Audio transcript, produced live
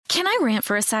Can I rant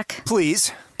for a sec?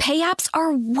 Please. Pay apps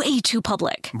are way too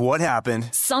public. What happened?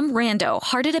 Some rando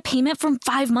hearted a payment from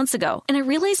 5 months ago, and I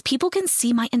realized people can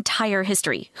see my entire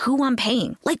history, who I'm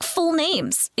paying, like full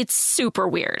names. It's super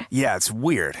weird. Yeah, it's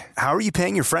weird. How are you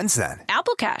paying your friends then?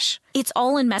 Apple Cash. It's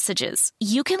all in messages.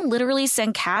 You can literally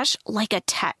send cash like a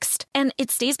text, and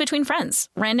it stays between friends.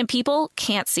 Random people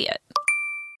can't see it.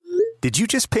 Did you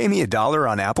just pay me $1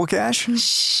 on Apple Cash?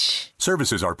 Shh.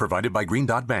 Services are provided by Green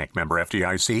Dot Bank. Member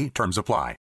FDIC. Terms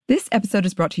apply. This episode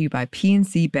is brought to you by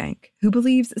PNC Bank, who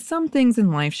believes some things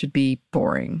in life should be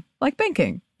boring, like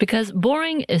banking. Because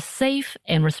boring is safe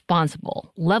and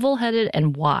responsible, level-headed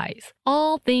and wise.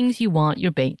 All things you want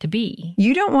your bank to be.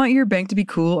 You don't want your bank to be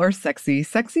cool or sexy.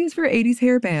 Sexy is for 80s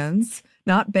hair bands,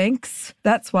 not banks.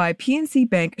 That's why PNC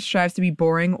Bank strives to be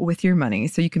boring with your money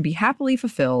so you can be happily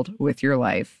fulfilled with your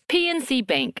life. PNC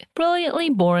Bank,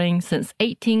 brilliantly boring since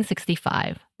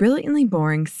 1865. Brilliantly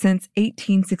Boring Since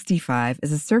 1865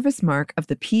 is a service mark of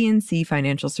the PNC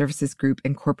Financial Services Group,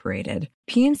 Incorporated.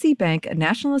 PNC Bank, a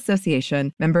National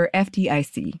Association, member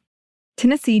FDIC.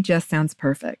 Tennessee just sounds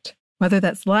perfect, whether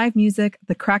that's live music,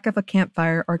 the crack of a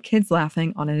campfire, or kids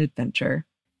laughing on an adventure.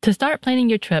 To start planning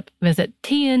your trip, visit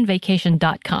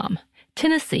tnvacation.com.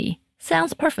 Tennessee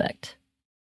sounds perfect.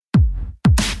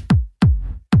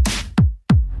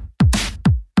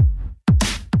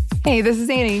 Hey, this is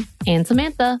Annie. And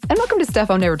Samantha. And welcome to Stuff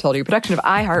I've Never Told You, a production of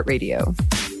iHeartRadio.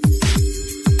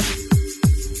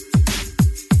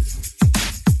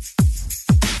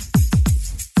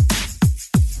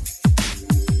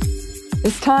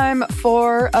 It's time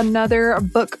for another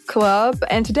book club,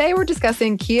 and today we're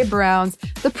discussing Kia Brown's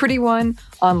The Pretty One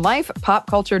on life, pop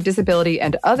culture, disability,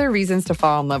 and other reasons to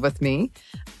fall in love with me.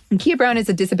 And Kia Brown is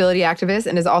a disability activist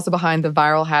and is also behind the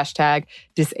viral hashtag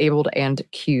Disabled and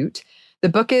Cute. The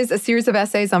book is a series of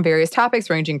essays on various topics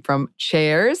ranging from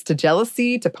chairs to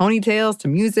jealousy to ponytails to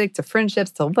music to friendships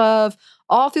to love,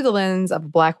 all through the lens of a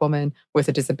Black woman with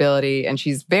a disability. And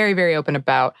she's very, very open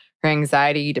about her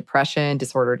anxiety, depression,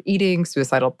 disordered eating,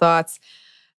 suicidal thoughts.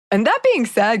 And that being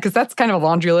said, because that's kind of a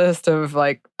laundry list of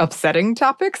like upsetting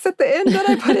topics at the end that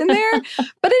I put in there,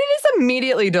 but it is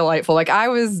immediately delightful. Like I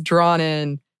was drawn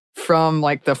in from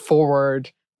like the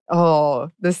forward.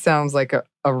 Oh, this sounds like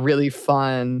a really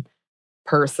fun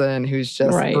person who's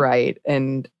just bright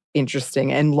and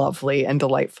interesting and lovely and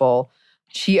delightful.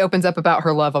 She opens up about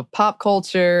her love of pop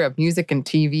culture, of music and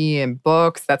TV and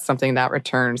books. That's something that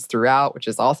returns throughout, which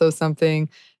is also something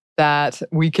that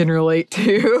we can relate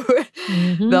to.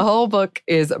 Mm-hmm. The whole book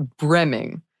is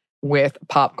brimming with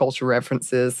pop culture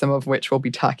references, some of which we'll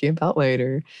be talking about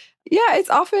later. Yeah, it's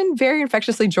often very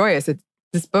infectiously joyous.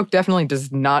 This book definitely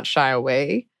does not shy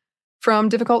away from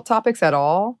difficult topics at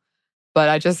all. But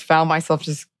I just found myself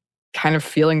just kind of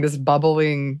feeling this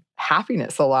bubbling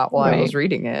happiness a lot while I was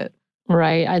reading it.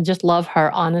 Right. I just love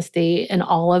her honesty in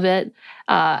all of it,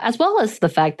 as well as the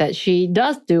fact that she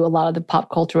does do a lot of the pop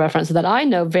culture references that I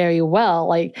know very well.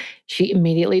 Like she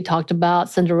immediately talked about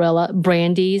Cinderella,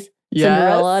 Brandy's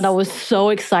Cinderella, and I was so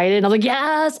excited. I was like,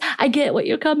 yes, I get what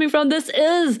you're coming from. This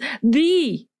is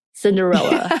the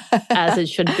Cinderella as it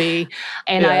should be.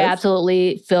 And I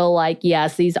absolutely feel like,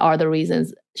 yes, these are the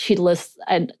reasons. She lists,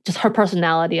 and just her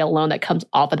personality alone that comes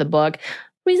off of the book,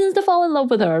 reasons to fall in love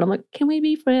with her. And I'm like, can we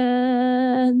be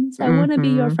friends? I want to be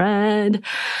your friend.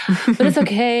 But it's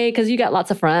okay because you got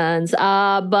lots of friends.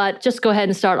 But just go ahead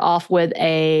and start off with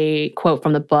a quote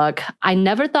from the book. I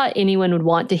never thought anyone would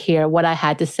want to hear what I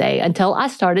had to say until I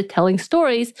started telling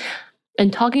stories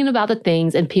and talking about the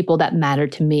things and people that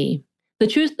mattered to me. The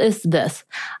truth is this,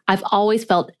 I've always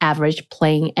felt average,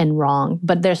 plain, and wrong,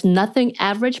 but there's nothing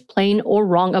average, plain, or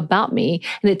wrong about me,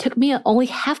 and it took me only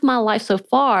half my life so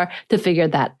far to figure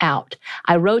that out.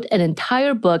 I wrote an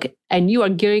entire book, and you are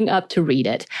gearing up to read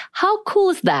it. How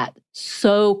cool is that?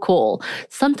 So cool.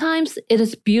 Sometimes it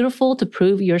is beautiful to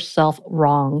prove yourself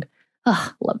wrong.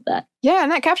 Ugh, love that. Yeah,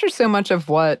 and that captures so much of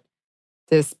what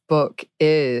this book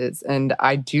is, and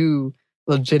I do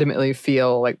legitimately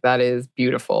feel like that is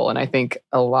beautiful. And I think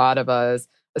a lot of us,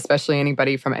 especially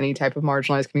anybody from any type of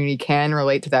marginalized community, can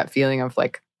relate to that feeling of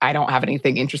like, I don't have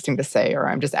anything interesting to say, or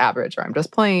I'm just average, or I'm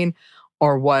just plain,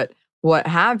 or what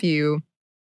have you.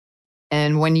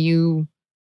 And when you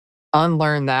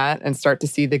unlearn that and start to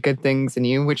see the good things in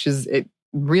you, which is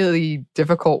really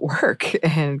difficult work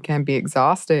and can be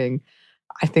exhausting,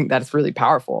 I think that's really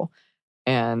powerful.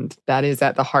 And that is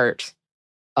at the heart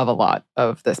of a lot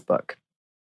of this book.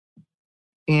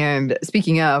 And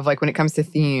speaking of, like when it comes to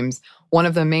themes, one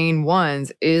of the main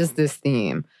ones is this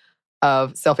theme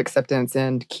of self-acceptance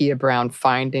and Kia Brown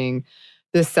finding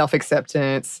this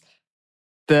self-acceptance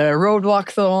the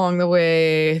roadblocks along the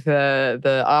way,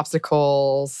 the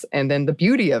obstacles, and then the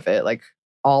beauty of it, like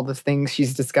all the things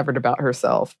she's discovered about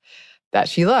herself that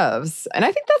she loves. And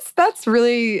I think that's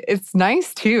really, it's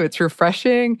nice too. It's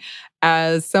refreshing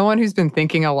as someone who's been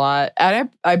thinking a lot. And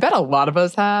I bet a lot of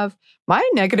us have. My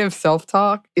negative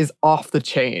self-talk is off the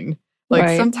chain. Like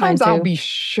Right, sometimes mine I'll too. be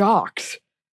shocked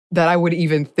that I would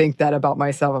even think that about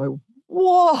myself. I'm like,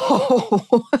 whoa.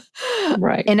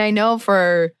 Right. And I know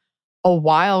for a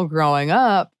while growing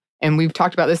up, and we've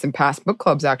talked about this in past book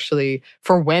clubs actually,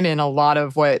 for women, a lot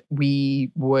of what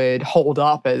we would hold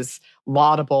up as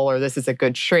laudable or this is a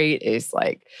good trait is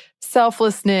like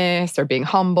selflessness or being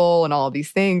humble and all of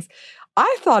these things.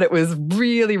 I thought it was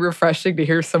really refreshing to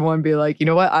hear someone be like, you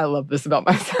know what, I love this about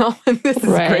myself and this is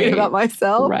Right. great about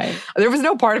myself. Right. There was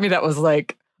no part of me that was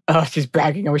like, oh, she's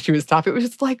bragging. I wish she would stop. It was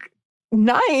just like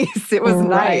nice. It was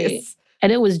Right. nice.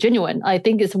 And it was genuine. I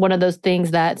think it's one of those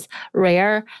things that's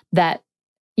rare that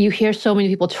you hear so many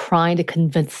people trying to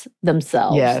convince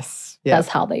themselves Yes. that's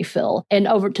how they feel. And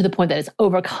over to the point that it's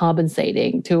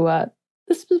overcompensating to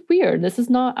this is weird. This is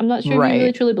not, I'm not sure if you really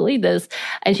Right. truly believe this.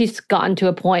 And she's gotten to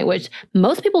a point which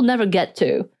most people never get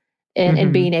to in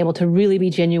Mhm. being able to really be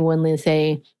genuinely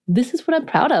saying, this is what I'm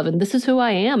proud of and this is who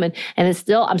I am. And it's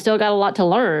still, I'm still got a lot to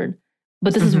learn.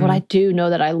 But this is what Mhm. I do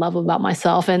know that I love about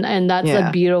myself. And that's Yeah.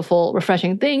 a beautiful,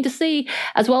 refreshing thing to see,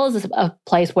 as well as a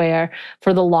place where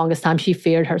for the longest time she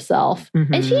feared herself.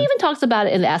 And she Mhm. even talks about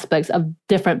it in the aspects of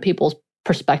different people's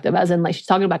perspective, as in like she's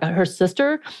talking about her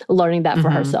sister learning that for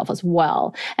Mhm. herself as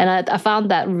well. And I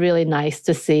found that really nice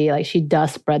to see, like she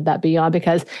does spread that beyond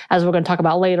because as we're going to talk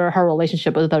about later, her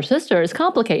relationship with her sister is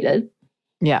complicated,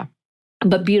 Yeah.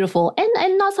 but beautiful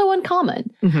and not so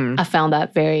uncommon. Mhm. I found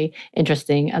that very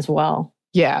interesting as well.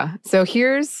 Yeah. So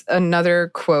here's another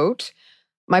quote.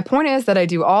 My point is that I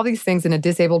do all these things in a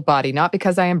disabled body, not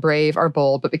because I am brave or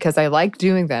bold, but because I like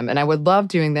doing them and I would love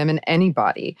doing them in any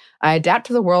body. I adapt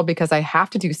to the world because I have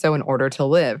to do so in order to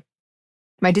live.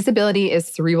 My disability is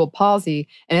cerebral palsy,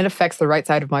 and it affects the right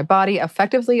side of my body,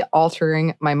 effectively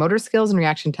altering my motor skills and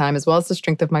reaction time, as well as the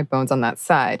strength of my bones on that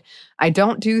side. I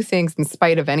don't do things in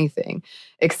spite of anything,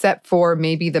 except for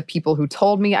maybe the people who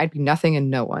told me I'd be nothing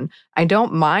and no one. I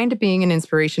don't mind being an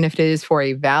inspiration if it is for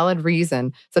a valid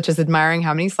reason, such as admiring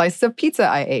how many slices of pizza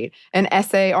I ate, an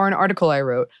essay or an article I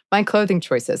wrote, my clothing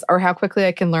choices, or how quickly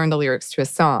I can learn the lyrics to a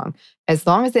song. As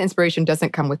long as the inspiration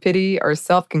doesn't come with pity or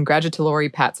self-congratulatory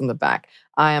pats on the back,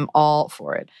 I am all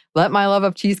for it. Let my love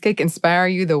of cheesecake inspire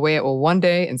you the way it will one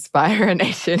day inspire a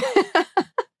nation.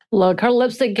 Look, her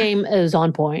lipstick game is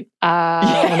on point.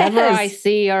 Whenever I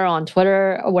see her on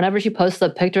Twitter, whenever she posts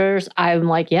up pictures, I'm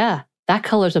like, yeah, that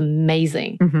color's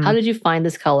amazing. Mhm. How did you find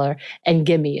this color? And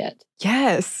give me it.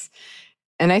 Yes.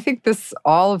 And I think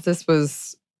all of this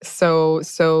was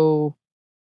so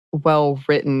well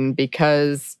written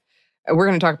because we're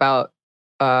going to talk about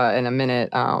in a minute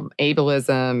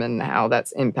ableism and how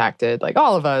that's impacted like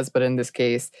all of us, but in this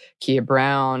case, Kia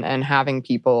Brown, and having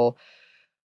people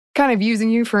kind of using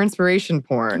you for inspiration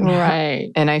porn.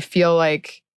 Right. And I feel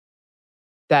like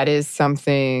that is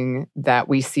something that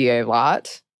we see a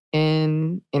lot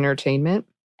in entertainment.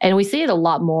 And we see it a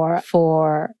lot more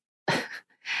for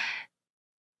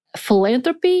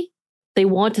philanthropy. They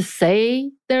want to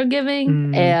say they're giving.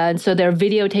 Mm. And so they're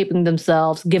videotaping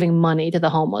themselves giving money to the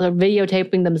homeless. They're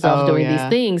videotaping themselves doing these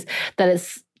things. That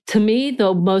is, to me,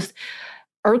 the most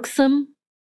irksome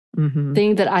Mhm.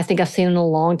 thing that I think I've seen in a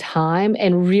long time,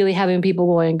 and really having people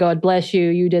going, God bless you,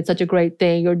 you did such a great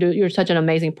thing, you're such an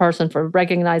amazing person for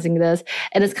recognizing this.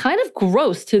 And it's kind of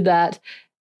gross to that,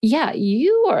 yeah,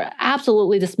 you are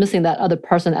absolutely dismissing that other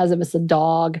person as if it's a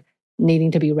dog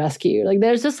needing to be rescued. Like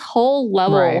there's this whole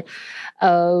level Right.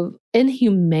 of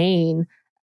inhumane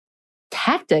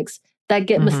tactics that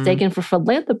get Mhm. mistaken for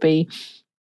philanthropy.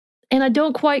 And I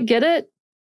don't quite get it.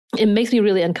 It makes me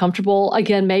really uncomfortable.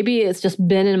 Again, maybe it's just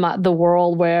been in the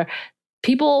world where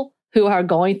people who are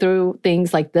going through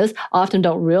things like this often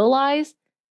don't realize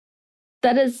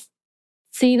that it's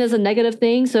seen as a negative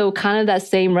thing. So kind of that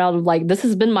same realm of like, this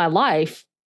has been my life.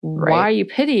 Right. Why are you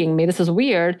pitying me? This is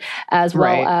weird. As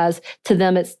well Right. as to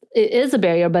them, it is a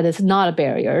barrier, but it's not a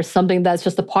barrier. It's something that's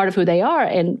just a part of who they are.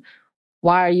 And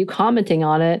why are you commenting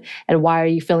on it? And why are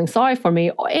you feeling sorry for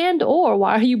me? Or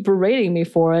why are you berating me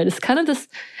for it? It's kind of this,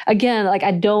 again, like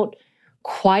I don't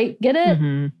quite get it.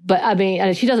 Mhm. But I mean,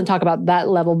 and she doesn't talk about that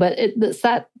level, but it's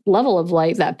that level of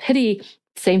like that pity.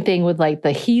 Same thing with like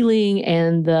the healing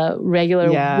and the regular,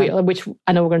 Yeah. which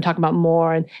I know we're going to talk about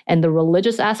more, and the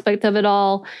religious aspect of it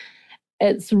all.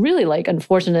 It's really like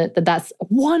unfortunate that that's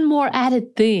one more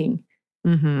added thing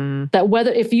That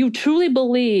whether if you truly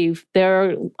believe there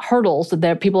are hurdles that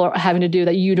there people are having to do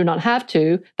that you do not have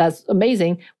to, that's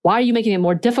amazing. Why are you making it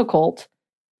more difficult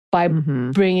by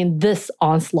bringing this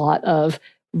onslaught of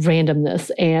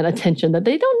randomness and attention that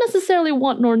they don't necessarily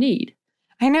want nor need?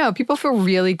 I know. People feel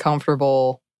really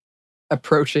comfortable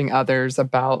approaching others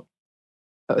about,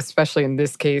 especially in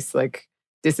this case, like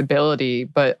disability,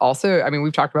 but also, I mean,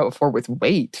 we've talked about before with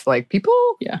weight. Like people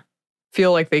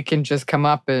feel like they can just come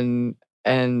up and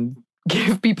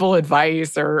give people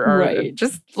advice or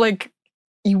just like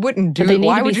you wouldn't do.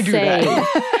 Why would you do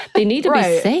that? They need to be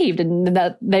saved, and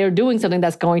that they are doing something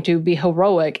that's going to be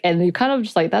heroic. And you kind of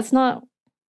just like, that's not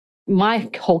my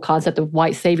whole concept of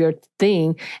white savior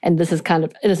thing. And this is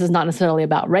not necessarily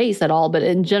about race at all, but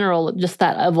in general, just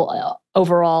that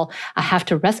overall, I have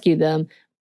to rescue them,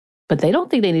 but they don't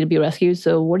think they need to be rescued.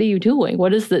 So what are you doing?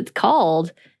 What is it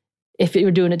called? If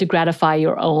you're doing it to gratify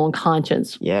your own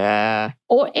conscience. Yeah.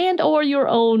 Or your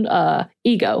own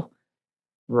ego.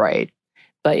 Right.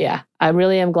 But yeah, I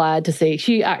really am glad to see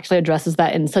she actually addresses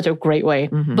that in such a great way.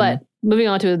 But moving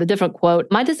on to the different quote,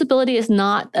 my disability is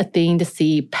not a thing to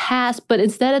see past, but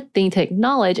instead a thing to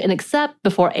acknowledge and accept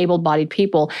before able-bodied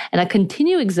people. And I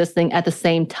continue existing at the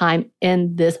same time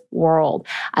in this world.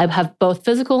 I have both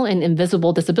physical and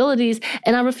invisible disabilities,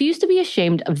 and I refuse to be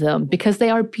ashamed of them because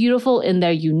they are beautiful in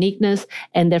their uniqueness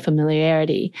and their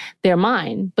familiarity. They're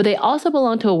mine, but they also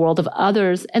belong to a world of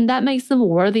others, and that makes them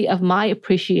worthy of my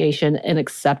appreciation and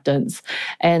acceptance.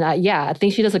 And I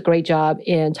think she does a great job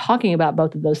in talking about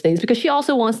both of those things, because she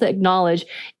also wants to acknowledge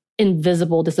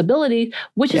invisible disability,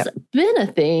 which has been a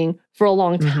thing for a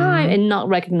long time and not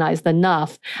recognized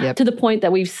enough, to the point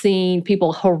that we've seen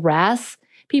people harass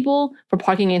people for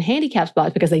parking in handicap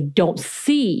spots because they don't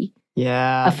see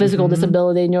a physical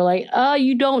disability. And you're like,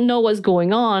 you don't know what's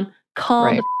going on.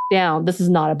 Calm the down. This is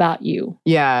not about you.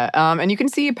 Yeah. And you can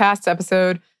see a past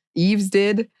episode Eves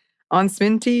did on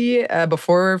Sminty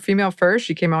before Female First.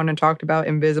 She came on and talked about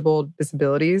invisible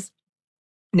disabilities.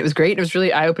 And it was great. It was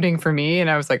really eye-opening for me. And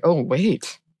I was like, oh,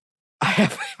 wait, I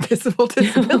have invisible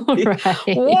disability.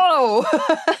 Whoa.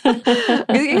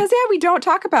 Because, we don't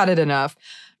talk about it enough.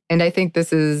 And I think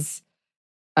this is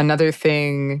another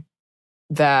thing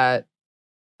that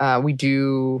we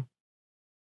do.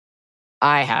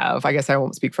 I guess I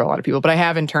won't speak for a lot of people, but I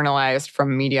have internalized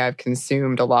from media I've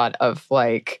consumed a lot of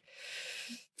like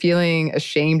feeling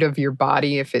ashamed of your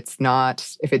body if it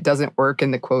doesn't work in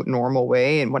the quote normal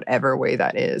way, in whatever way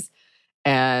that is.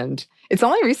 And it's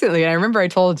only recently, and I remember I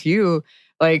told you,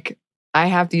 like, I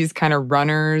have these kind of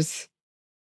runner's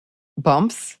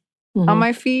bumps on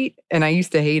my feet, and I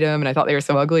used to hate them, and I thought they were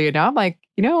so ugly. And now I'm like,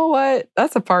 you know what?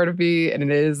 That's a part of me, and it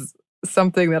is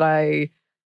something that I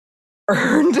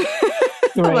earned.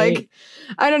 Like,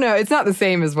 I don't know. It's not the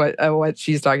same as what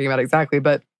she's talking about exactly,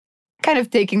 but kind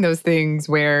of taking those things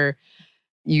where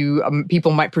you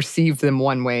people might perceive them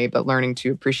one way, but learning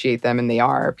to appreciate them, and they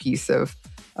are a piece of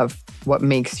what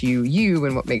makes you you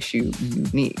and what makes you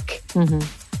unique.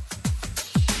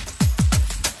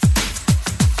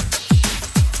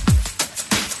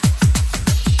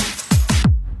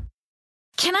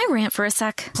 Can I rant for a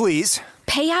sec? Please.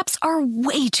 Pay apps are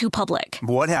way too public.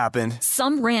 What happened?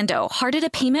 Some rando hearted a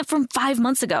payment from 5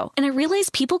 months ago, and I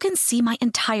realized people can see my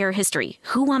entire history,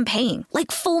 who I'm paying, like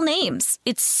full names.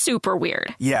 It's super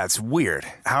weird. Yeah, it's weird.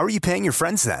 How are you paying your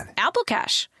friends then? Apple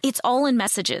Cash. It's all in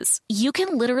messages. You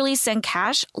can literally send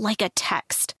cash like a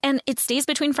text, and it stays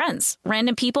between friends.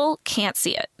 Random people can't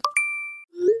see it.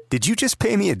 Did you just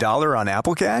pay me $1 on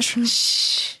Apple Cash?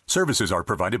 Shh. Services are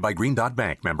provided by Green Dot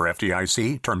Bank. Member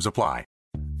FDIC. Terms apply.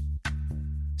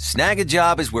 Snag a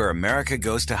Job is where America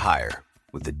goes to hire,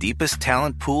 with the deepest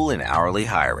talent pool in hourly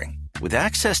hiring. With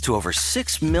access to over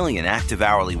 6 million active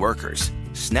hourly workers,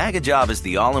 Snag a Job is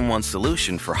the all-in-one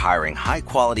solution for hiring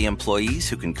high-quality employees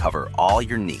who can cover all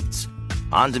your needs.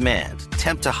 On demand,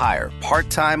 temp to hire,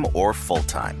 part-time or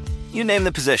full-time. You name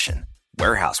the position.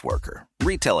 Warehouse worker,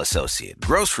 retail associate,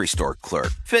 grocery store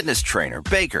clerk, fitness trainer,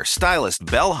 baker, stylist,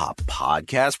 bellhop,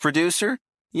 podcast producer.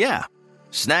 Yeah,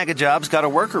 Snag a Job's got a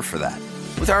worker for that.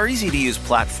 With our easy-to-use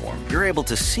platform, you're able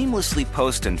to seamlessly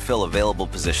post and fill available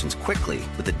positions quickly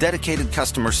with a dedicated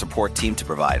customer support team to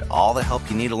provide all the help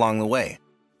you need along the way.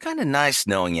 Kind of nice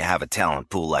knowing you have a talent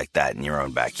pool like that in your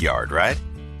own backyard, right?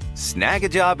 Snag a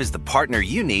Job is the partner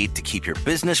you need to keep your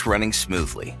business running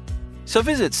smoothly. So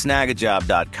visit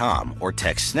snagajob.com or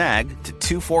text snag to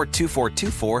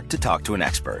 242424 to talk to an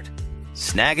expert.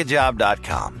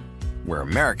 Snagajob.com, where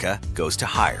America goes to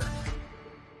hire.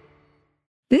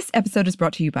 This episode is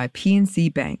brought to you by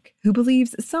PNC Bank, who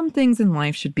believes some things in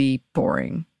life should be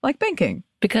boring, like banking.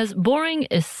 Because boring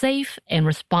is safe and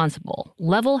responsible,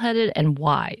 level-headed and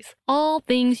wise. All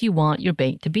things you want your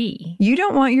bank to be. You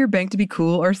don't want your bank to be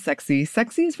cool or sexy.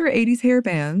 Sexy is for 80s hair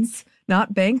bands,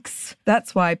 not banks.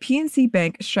 That's why PNC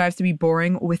Bank strives to be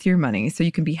boring with your money so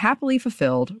you can be happily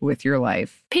fulfilled with your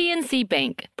life. PNC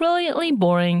Bank, brilliantly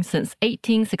boring since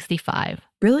 1865.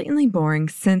 Brilliantly Boring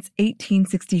Since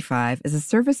 1865 is a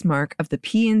service mark of the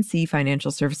PNC Financial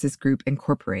Services Group,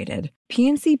 Incorporated.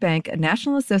 PNC Bank, a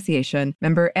National Association,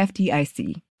 member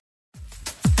FDIC.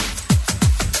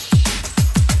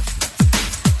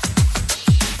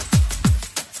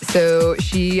 So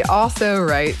she also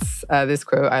writes this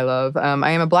quote I love.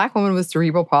 I am a Black woman with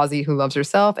cerebral palsy who loves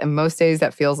herself, and most days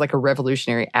that feels like a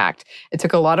revolutionary act. It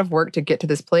took a lot of work to get to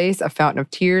this place, a fountain of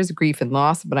tears, grief, and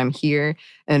loss, but I'm here,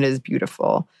 and it is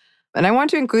beautiful. And I want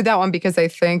to include that one because I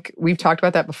think we've talked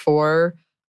about that before,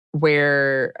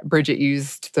 where Bridget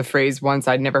used the phrase once,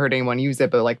 I'd never heard anyone use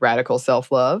it, but like radical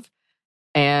self-love.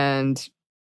 And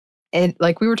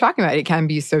like we were talking about, it can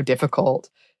be so difficult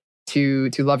to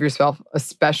love yourself,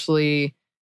 especially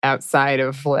outside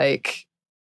of like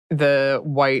the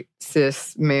white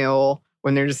cis male,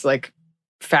 when there's like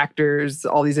factors,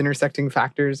 all these intersecting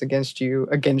factors against you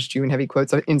in heavy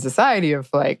quotes in society of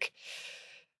like,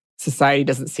 society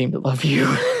doesn't seem to love you.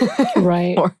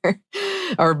 Right.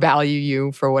 or value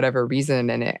you for whatever reason.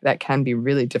 And that can be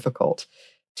really difficult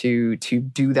to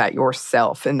do that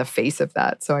yourself in the face of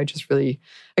that. So I just really,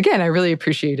 again, I really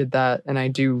appreciated that. And I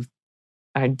do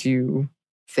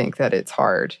think that it's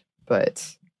hard,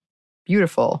 but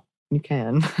beautiful. You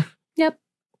can. Yep.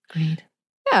 Agreed.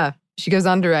 Yeah. She goes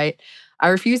on to write, I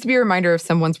refuse to be a reminder of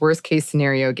someone's worst case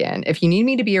scenario again. If you need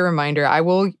me to be a reminder, I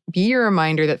will be your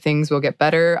reminder that things will get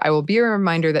better. I will be a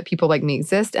reminder that people like me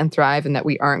exist and thrive and that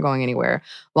we aren't going anywhere.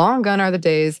 Long gone are the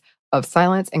days of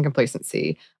silence and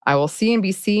complacency. I will see and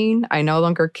be seen. I no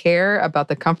longer care about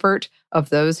the comfort of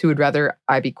those who would rather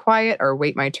I be quiet or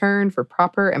wait my turn for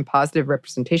proper and positive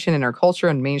representation in our culture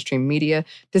and mainstream media.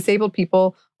 Disabled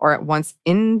people are at once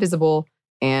invisible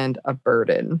and a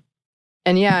burden.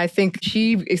 And yeah, I think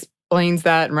she explains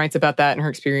that and writes about that in her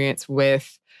experience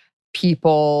with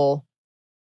people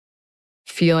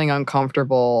feeling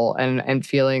uncomfortable and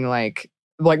feeling like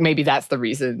maybe that's the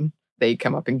reason they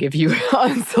come up and give you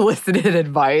unsolicited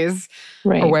advice,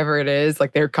 right, or whatever it is.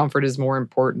 Like their comfort is more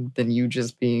important than you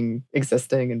just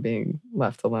existing and being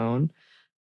left alone,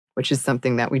 which is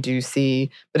something that we do see.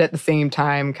 But at the same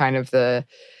time, kind of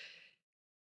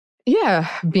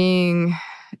being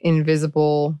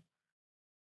invisible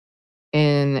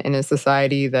in a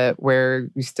society where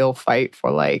you still fight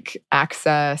for like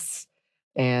access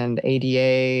and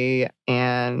ADA,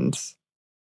 and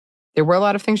there were a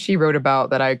lot of things she wrote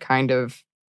about that I kind of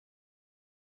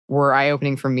were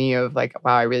eye-opening for me of like,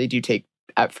 wow, I really do take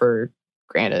that for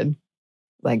granted.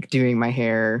 Like doing my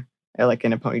hair like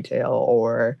in a ponytail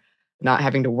or not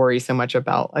having to worry so much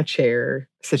about a chair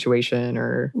situation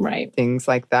or right, things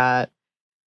like that.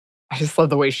 I just love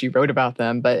the way she wrote about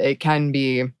them, but it can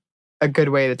be a good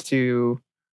way to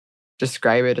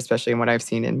describe it, especially in what I've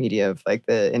seen in media of like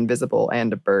the invisible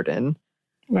and a burden.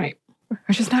 Right.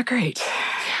 Which is not great.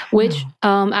 Which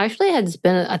actually has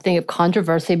been a thing of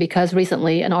controversy because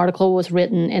recently an article was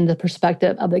written in the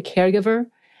perspective of the caregiver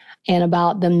and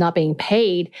about them not being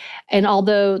paid. And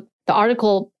although the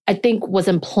article, I think, was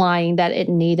implying that it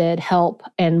needed help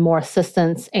and more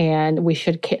assistance and we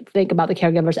should think about the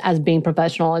caregivers as being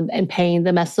professional and paying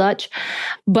them as such,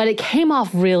 but it came off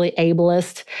really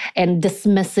ableist and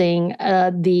dismissing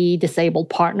the disabled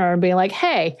partner and being like,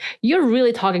 hey, you're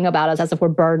really talking about us as if we're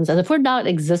burdens, as if we're not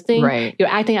existing. Right. You're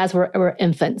acting as we're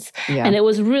infants. Yeah. And it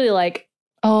was really like,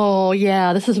 oh,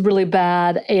 yeah, this is really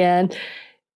bad. And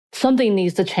something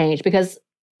needs to change because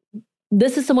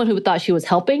this is someone who thought she was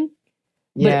helping,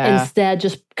 but instead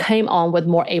just came on with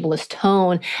more ableist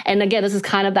tone. And again, this is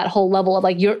kind of that whole level of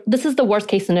like, this is the worst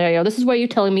case scenario. This is where you're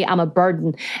telling me I'm a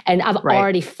burden. And I've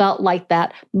already felt like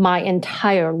that my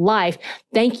entire life.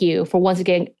 Thank you for once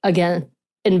again,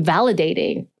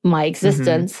 invalidating my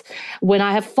existence when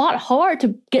I have fought hard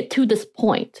to get to this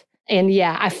point. And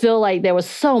yeah, I feel like there was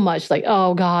so much like,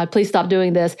 oh God, please stop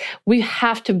doing this. We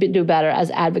have to do better as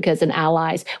advocates and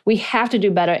allies. We have to do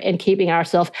better in keeping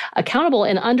ourselves accountable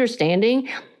and understanding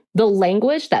the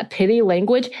language, that pity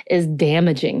language is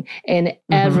damaging in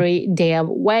every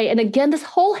damn way. And again, this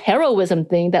whole heroism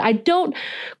thing that I don't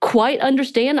quite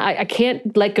understand, I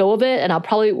can't let go of it. And I'll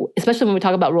probably, especially when we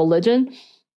talk about religion,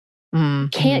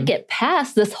 can't get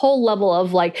past this whole level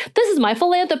of like, this is my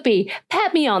philanthropy.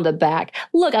 Pat me on the back.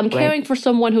 Look, I'm caring for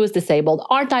someone who is disabled.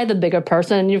 Aren't I the bigger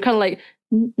person? And you're kind of like,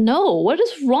 no, what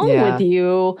is wrong with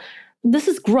you? This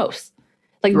is gross.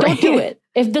 Like, Right. don't do it.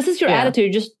 If this is your Yeah.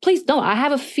 attitude, just please don't. I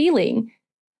have a feeling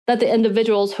that the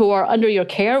individuals who are under your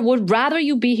care would rather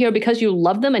you be here because you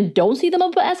love them and don't see them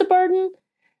as a burden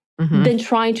Mhm. than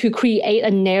trying to create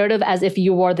a narrative as if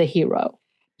you are the hero.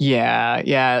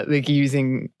 Yeah. Like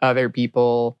using other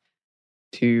people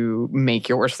to make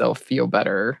yourself feel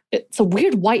better. It's a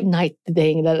weird white knight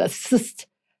thing that it's just,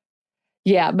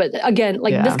 yeah. But again,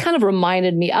 like Yeah. this kind of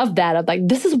reminded me of that, of like,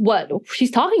 this is what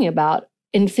she's talking about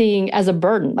in seeing as a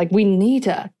burden. Like, we need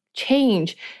to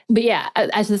change. But yeah,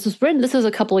 as this was written, this was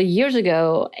a couple of years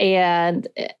ago. And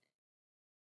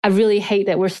I really hate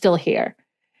that we're still here.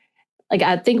 Like,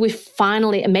 I think we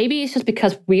finally, and maybe it's just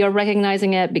because we are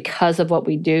recognizing it because of what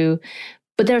we do,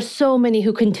 but there's so many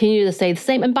who continue to say the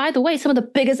same. And by the way, some of the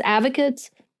biggest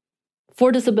advocates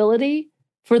for disability,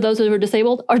 for those who are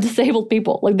disabled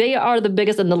people. Like, they are the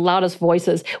biggest and the loudest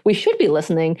voices. We should be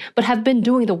listening, but have been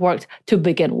doing the work to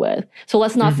begin with. So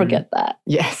let's not forget that.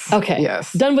 Yes. Okay.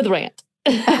 Yes. Done with rant.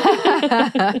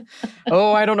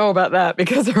 Oh, I don't know about that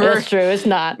because That's true. It's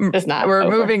not. It's not. we're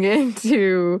over. moving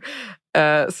into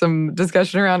some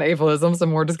discussion around ableism,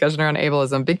 some more discussion around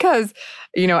ableism, because,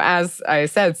 as I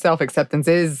said, self-acceptance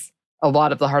is a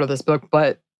lot of the heart of this book.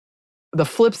 But the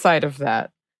flip side of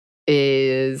that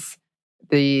is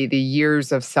the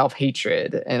years of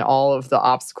self-hatred and all of the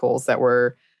obstacles that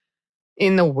were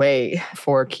in the way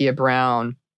for Kia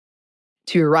Brown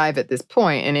to arrive at this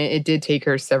point. And it did take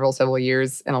her several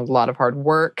years and a lot of hard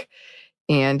work.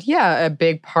 And yeah, a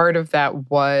big part of that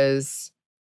was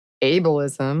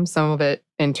ableism, some of it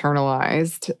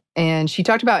internalized. And she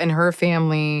talked about in her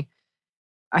family,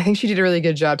 I think she did a really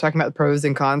good job talking about the pros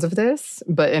and cons of this,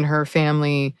 but in her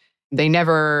family, they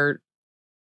never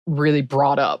really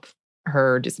brought up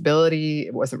her disability.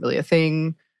 It wasn't really a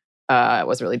thing. It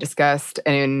wasn't really discussed.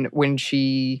 And when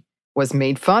she was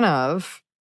made fun of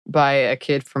by a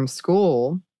kid from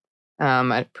school at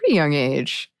a pretty young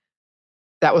age,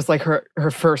 that was like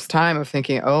her first time of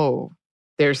thinking, oh,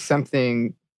 there's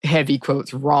something heavy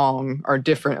quotes wrong or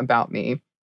different about me.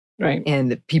 Right.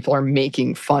 And that people are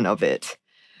making fun of it.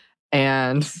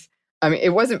 And I mean,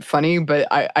 it wasn't funny, but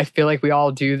I feel like we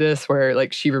all do this where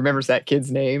like she remembers that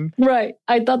kid's name. Right.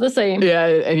 I thought the same. Yeah.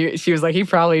 And she was like, he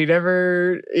probably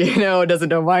never, doesn't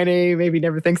know my name. Maybe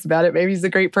never thinks about it. Maybe he's a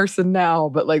great person now.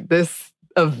 But like this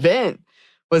event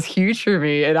was huge for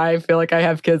me. And I feel like I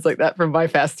have kids like that from my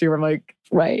fast too. I'm like,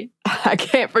 Right. I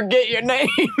can't forget your name.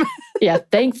 Yeah,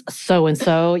 thanks,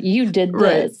 so-and-so. You did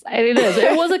this. Right. And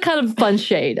it was a kind of fun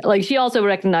shade. Like, she also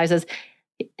recognizes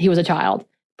he was a child.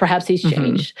 Perhaps he's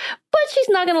changed. But she's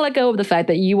not going to let go of the fact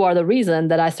that you are the reason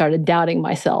that I started doubting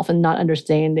myself and not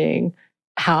understanding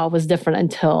how I was different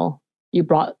until you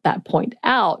brought that point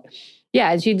out.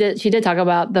 Yeah, and she did talk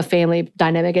about the family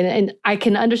dynamic. And I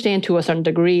can understand to a certain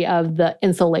degree of the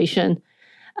insulation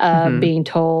of being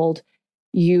told,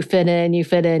 you fit in,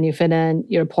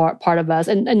 you're part of us.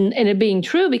 And it being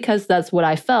true because that's what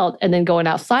I felt. And then going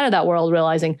outside of that world,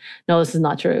 realizing, no, this is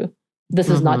not true. This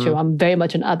is not true. I'm very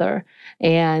much an other.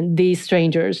 And these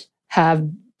strangers have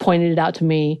pointed it out to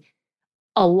me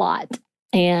a lot.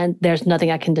 And there's nothing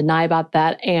I can deny about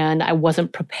that. And I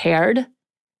wasn't prepared.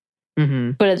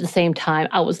 But at the same time,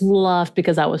 I was loved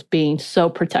because I was being so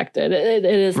protected. It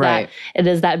is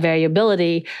that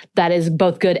variability that is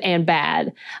both good and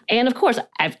bad. And of course,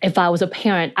 if I was a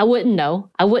parent, I wouldn't know.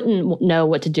 I wouldn't know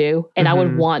what to do. And I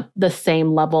would want the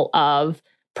same level of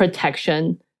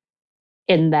protection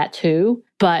in that too.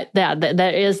 But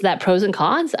there is that pros and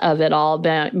cons of it all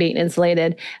being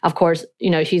insulated. Of course,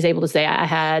 she's able to say, I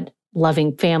had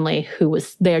loving family who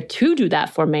was there to do that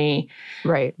for me.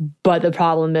 Right. But the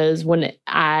problem is when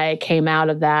I came out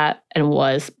of that and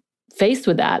was faced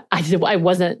with that, I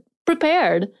wasn't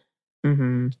prepared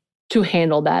to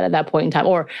handle that at that point in time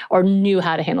or knew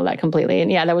how to handle that completely. And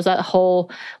yeah, there was that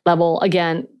whole level.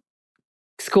 Again,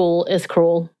 school is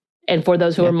cruel. And for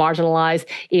those who are marginalized,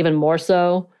 even more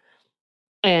so.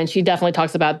 And she definitely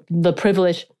talks about the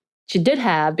privilege she did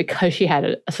have because she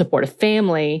had a supportive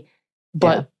family.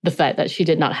 But the fact that she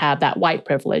did not have that white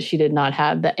privilege, she did not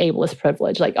have the ableist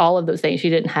privilege, like all of those things. She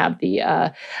didn't have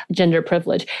the gender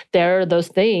privilege. There are those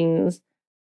things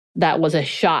that was a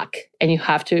shock and you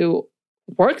have to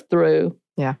work through.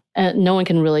 Yeah. And no one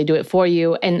can really do it for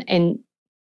you. And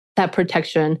that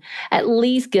protection at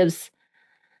least gives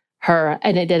her,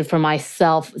 and it did for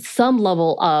myself, some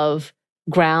level of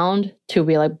ground to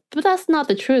be like, but that's not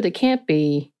the truth. It can't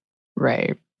be.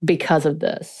 Right. Because of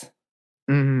this.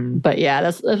 But yeah,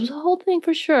 that was a whole thing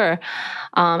for sure.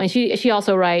 And she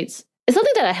also writes, it's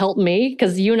something that helped me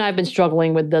because you and I have been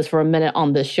struggling with this for a minute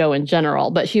on this show in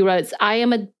general. But she writes, I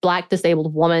am a Black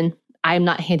disabled woman. I am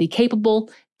not handy capable,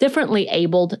 differently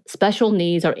abled, special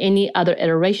needs, or any other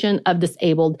iteration of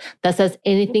disabled that says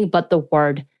anything but the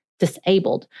word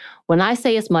disabled. When I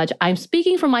say as much, I'm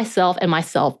speaking for myself and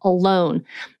myself alone.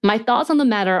 My thoughts on the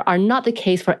matter are not the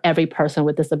case for every person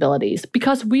with disabilities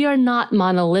because we are not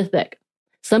monolithic.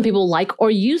 Some people like or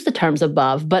use the terms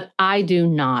above, but I do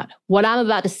not. What I'm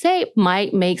about to say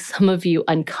might make some of you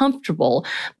uncomfortable,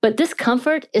 but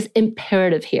discomfort is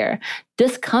imperative here.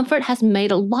 Discomfort has made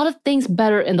a lot of things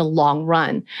better in the long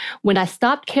run. When I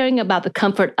stopped caring about the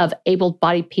comfort of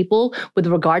able-bodied people with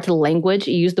regard to language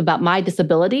used about my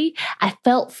disability, I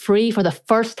felt free for the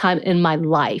first time in my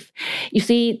life. You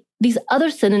see, these other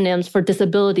synonyms for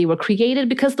disability were created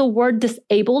because the word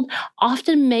disabled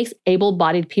often makes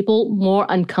able-bodied people more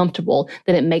uncomfortable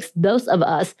than it makes those of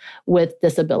us with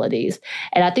disabilities.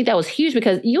 And I think that was huge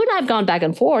because you and I have gone back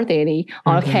and forth, Annie,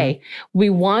 on, okay, we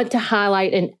want to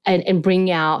highlight and bring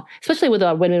out, especially with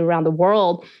women around the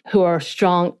world who are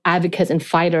strong advocates and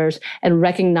fighters, and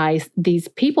recognize these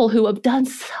people who have done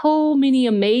so many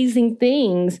amazing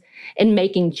things in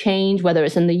making change, whether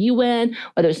it's in the UN,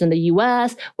 whether it's in the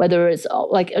US, whether it's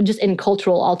like just in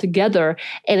cultural altogether.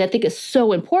 And I think it's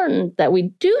so important that we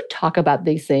do talk about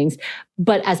these things.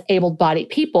 But as able-bodied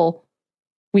people,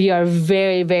 we are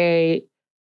very, very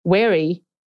wary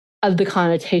of the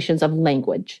connotations of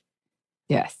language.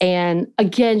 Yes. And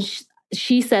again,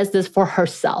 she says this for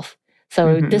herself.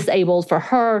 So disabled for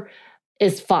her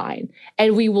is fine.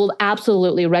 And we will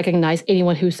absolutely recognize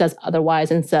anyone who says otherwise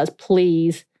and says,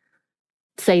 please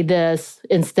say this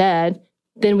instead,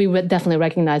 then we would definitely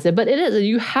recognize it. But it is,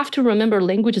 you have to remember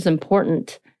language is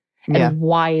important and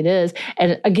why it is.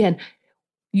 And again,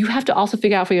 you have to also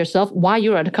figure out for yourself why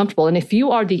you're uncomfortable. And if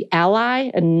you are the ally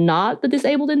and not the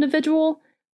disabled individual,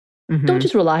 don't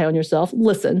just rely on yourself.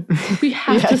 Listen. We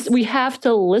have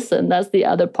to listen. That's the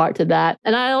other part to that.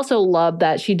 And I also love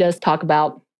that she does talk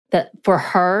about that for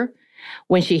her,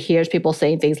 when she hears people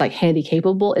saying things like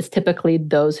handy-capable, it's typically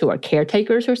those who are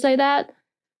caretakers who say that.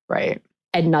 Right.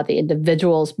 And not the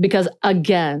individuals, because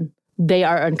again, they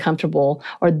are uncomfortable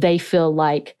or they feel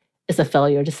like it's a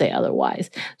failure to say otherwise.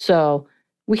 So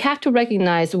we have to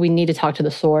recognize we need to talk to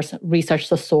the source, research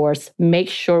the source, make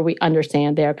sure we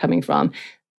understand they're coming from.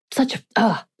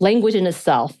 Language in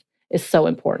itself is so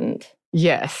important.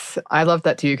 Yes, I love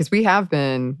that too, because we have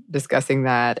been discussing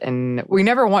that, and we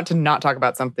never want to not talk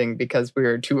about something because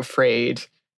we're too afraid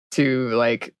to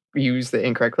like use the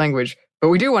incorrect language. But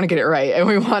we do want to get it right, and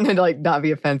we want to like not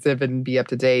be offensive and be up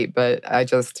to date. But I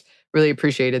just really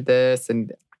appreciated this.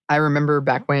 And I remember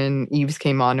back when Eves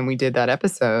came on and we did that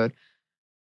episode,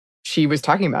 she was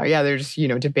talking about, there's,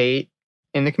 debate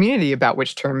in the community about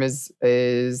which term is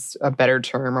a better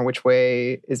term or which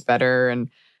way is better. And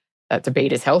that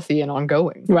debate is healthy and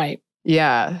ongoing. Right.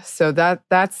 Yeah. So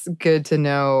that's good to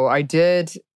know. I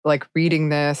did like reading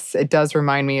this. It does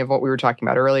remind me of what we were talking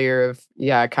about earlier of,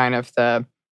 kind of the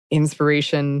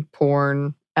inspiration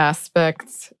porn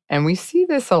aspects. And we see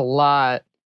this a lot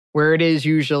where it is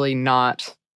usually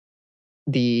not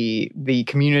the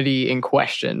community in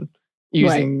question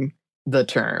using the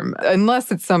term, unless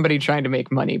it's somebody trying to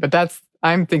make money. But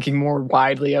I'm thinking more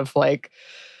widely of like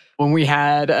when we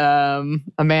had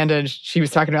Amanda, she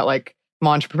was talking about like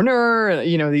entrepreneur,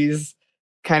 these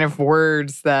kind of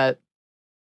words that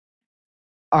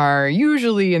are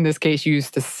usually in this case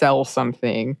used to sell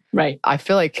something. Right. I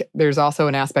feel like there's also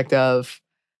an aspect of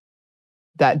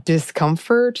that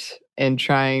discomfort and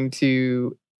trying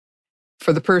to,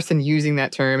 for the person using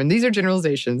that term, and these are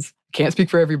generalizations, can't speak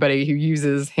for everybody who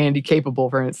uses handy capable,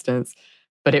 for instance,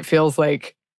 but it feels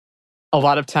like a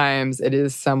lot of times it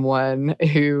is someone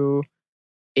who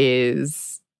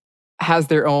has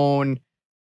their own,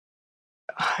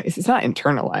 it's not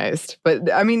internalized,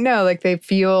 but I mean, no, like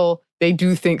they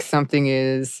do think something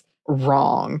is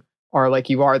wrong or like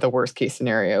you are the worst case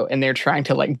scenario and they're trying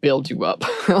to like build you up.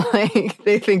 Like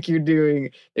they think they're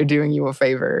doing you a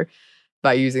favor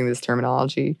by using this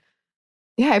terminology.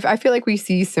 Yeah, I feel like we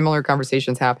see similar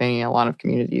conversations happening in a lot of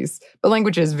communities, but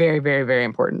language is very, very, very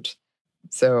important.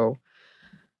 So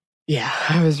yeah,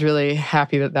 I was really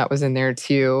happy that was in there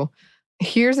too.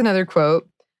 Here's another quote.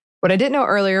 What I didn't know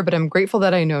earlier, but I'm grateful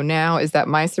that I know now, is that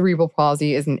my cerebral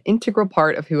palsy is an integral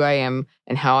part of who I am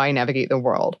and how I navigate the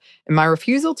world. In my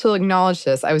refusal to acknowledge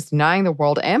this, I was denying the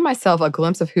world and myself a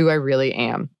glimpse of who I really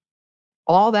am.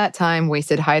 All that time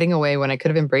wasted hiding away when I could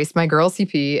have embraced my girl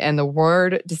CP and the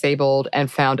word disabled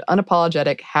and found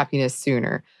unapologetic happiness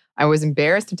sooner. I was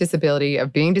embarrassed of disability,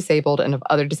 of being disabled, and of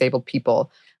other disabled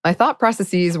people. My thought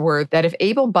processes were that if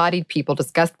able-bodied people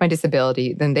discussed my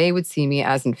disability, then they would see me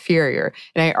as inferior,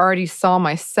 and I already saw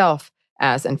myself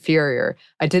as inferior.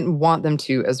 I didn't want them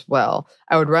to as well.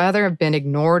 I would rather have been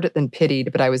ignored than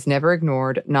pitied, but I was never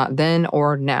ignored, not then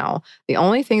or now. The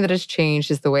only thing that has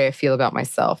changed is the way I feel about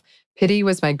myself. Pity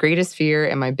was my greatest fear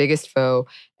and my biggest foe,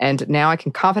 and now I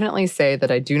can confidently say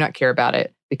that I do not care about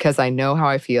it because I know how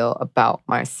I feel about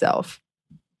myself.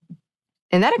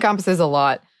 And that encompasses a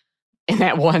lot in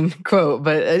that one quote,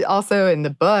 but also in the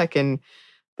book and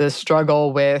the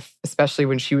struggle with, especially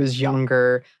when she was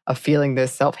younger, of feeling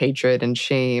this self-hatred and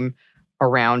shame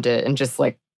around it and just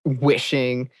like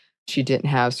wishing she didn't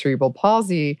have cerebral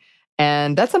palsy.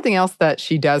 And that's something else that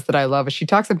she does that I love is she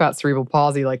talks about cerebral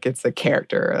palsy like it's a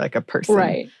character, like a person.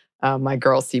 Right. My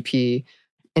girl CP.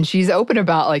 And she's open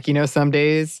about like, some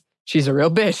days she's a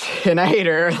real bitch and I hate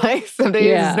her. Like some days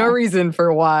there's no reason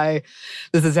for why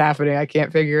this is happening. I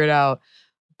can't figure it out.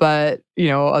 But,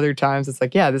 other times it's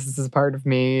like, this is a part of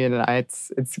me and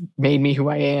it's made me who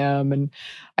I am. And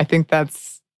I think that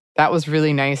was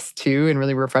really nice too and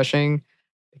really refreshing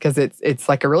because it's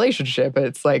like a relationship.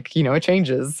 It's like, it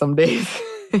changes some days.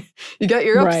 You got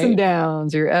your ups and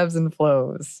downs, your ebbs and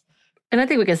flows. And I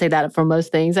think we can say that for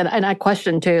most things. And I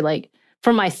question too, like,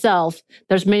 for myself,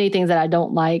 there's many things that I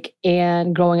don't like.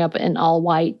 And growing up in all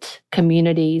white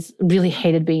communities, really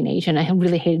hated being Asian. I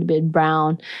really hated being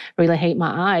brown, really hate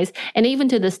my eyes. And even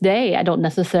to this day, I don't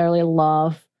necessarily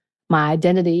love my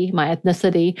identity, my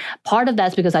ethnicity. Part of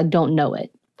that's because I don't know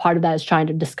it. Part of that is trying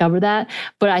to discover that.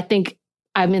 But I think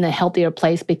I'm in a healthier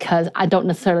place because I don't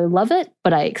necessarily love it,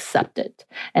 but I accept it.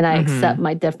 And I accept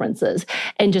my differences.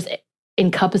 And just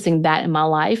encompassing that in my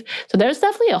life. So there's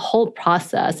definitely a whole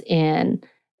process in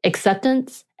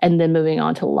acceptance and then moving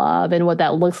on to love. And what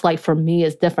that looks like for me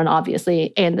is different,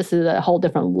 obviously. And this is a whole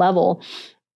different level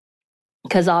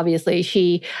because obviously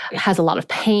she has a lot of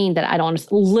pain that I don't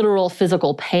understand, literal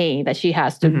physical pain that she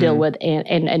has to deal with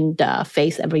and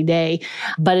face every day.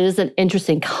 But it is an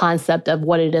interesting concept of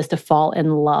what it is to fall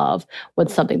in love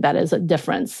with something that is a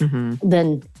difference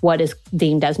than what is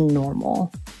deemed as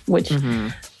normal, which,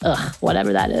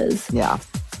 whatever that is. Yeah.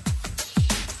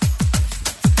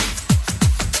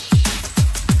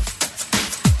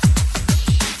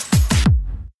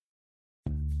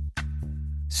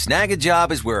 Snag a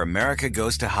Job is where America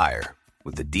goes to hire,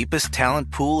 with the deepest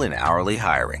talent pool in hourly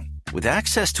hiring. With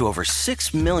access to over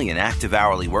 6 million active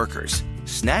hourly workers,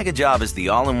 Snag a Job is the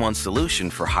all-in-one solution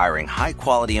for hiring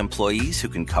high-quality employees who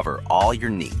can cover all your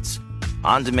needs.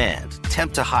 On demand,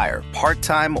 temp to hire,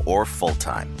 part-time or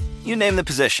full-time. You name the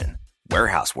position.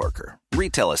 Warehouse worker,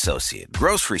 retail associate,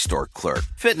 grocery store clerk,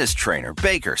 fitness trainer,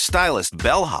 baker, stylist,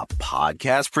 bellhop,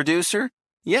 podcast producer.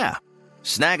 Yeah,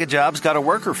 Snag a Job's got a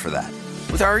worker for that.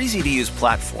 With our easy-to-use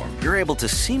platform, you're able to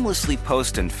seamlessly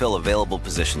post and fill available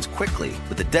positions quickly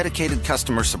with a dedicated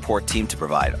customer support team to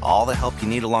provide all the help you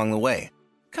need along the way.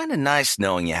 Kind of nice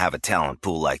knowing you have a talent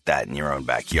pool like that in your own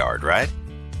backyard, right?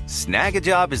 Snag a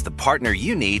Job is the partner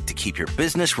you need to keep your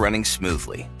business running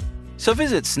smoothly. So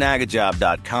visit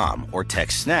snagajob.com or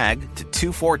text SNAG to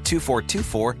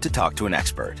 242424 to talk to an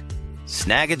expert.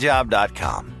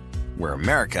 Snagajob.com, where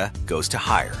America goes to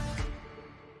hire.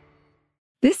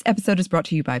 This episode is brought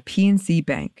to you by PNC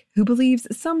Bank, who believes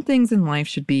some things in life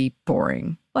should be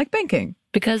boring, like banking.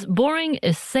 Because boring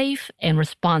is safe and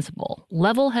responsible,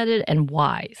 level-headed and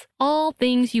wise. All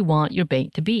things you want your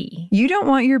bank to be. You don't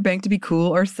want your bank to be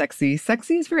cool or sexy.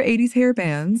 Sexy is for 80s hair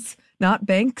bands, not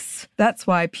banks. That's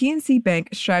why PNC Bank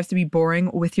strives to be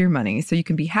boring with your money so you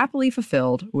can be happily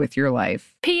fulfilled with your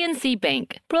life. PNC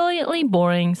Bank, brilliantly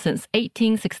boring since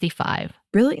 1865.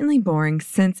 Brilliantly Boring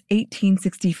Since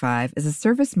 1865 is a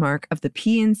service mark of the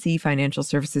PNC Financial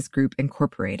Services Group,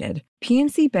 Incorporated.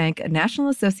 PNC Bank, a National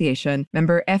Association,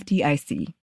 member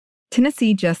FDIC.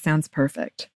 Tennessee just sounds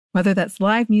perfect. Whether that's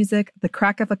live music, the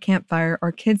crack of a campfire,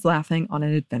 or kids laughing on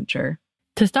an adventure.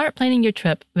 To start planning your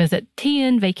trip, visit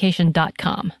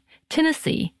tnvacation.com.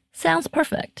 Tennessee sounds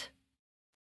perfect.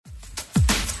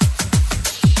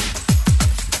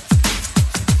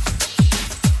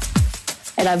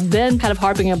 And I've been kind of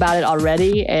harping about it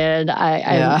already, and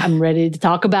I'm ready to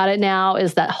talk about it now,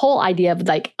 is that whole idea of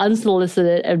like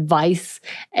unsolicited advice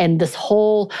and this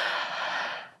whole,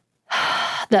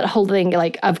 that whole thing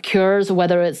like of cures,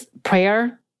 whether it's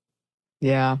prayer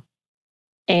or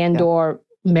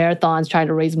marathons trying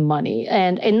to raise money.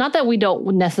 And not that we don't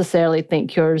necessarily think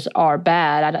cures are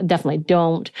bad. I definitely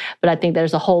don't. But I think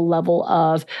there's a whole level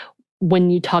of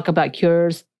when you talk about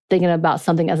cures, thinking about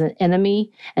something as an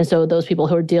enemy. And so those people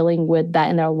who are dealing with that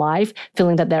in their life,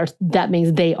 feeling that that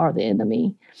means they are the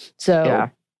enemy. So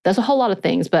There's a whole lot of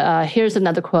things, but here's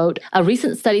another quote. A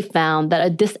recent study found that a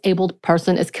disabled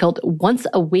person is killed once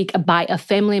a week by a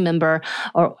family member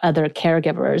or other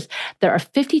caregivers. There are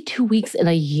 52 weeks in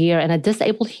a year, and a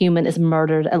disabled human is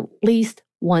murdered at least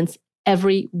once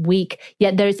every week.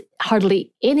 Yet there's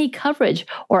hardly any coverage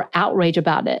or outrage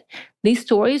about it. These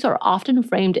stories are often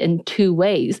framed in two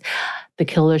ways. The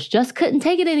killers just couldn't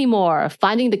take it anymore,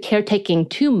 finding the caretaking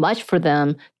too much for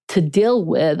them to deal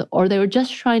with, or they were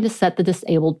just trying to set the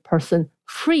disabled person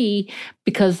free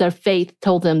because their faith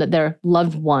told them that their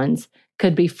loved ones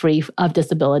could be free of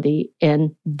disability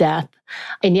and death.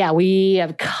 And yeah, we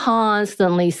have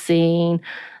constantly seen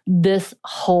this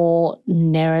whole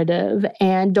narrative.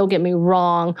 And don't get me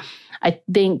wrong, I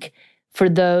think for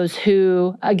those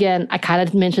who, again, I kind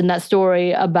of mentioned that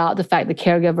story about the fact that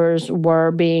caregivers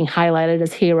were being highlighted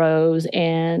as heroes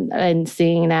and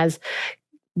seen as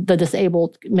the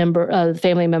disabled member,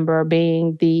 family member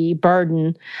being the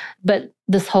burden. But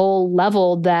this whole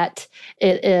level that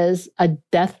it is a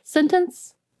death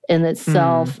sentence in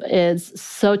itself is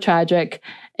so tragic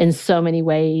in so many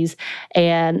ways.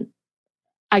 And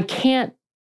I can't,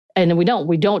 and we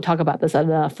don't talk about this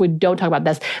enough. We don't talk about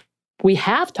this. We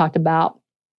have talked about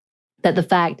that the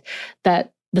fact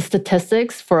that the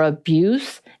statistics for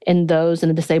abuse in those in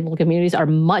the disabled communities are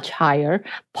much higher.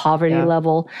 Poverty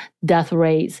level, death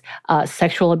rates,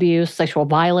 sexual abuse, sexual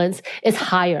violence is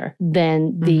higher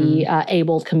than the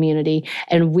abled community.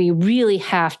 And we really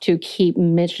have to keep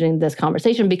mentioning this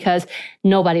conversation because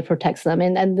nobody protects them.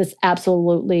 And this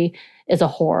absolutely is a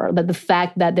horror. That the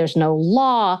fact that there's no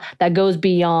law that goes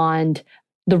beyond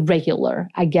the regular,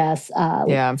 I guess,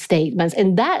 statements.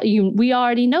 And that we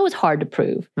already know is hard to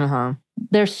prove.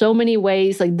 There's so many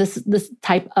ways, like this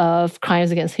type of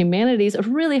crimes against humanity is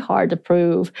really hard to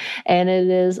prove. And it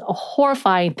is a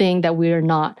horrifying thing that we're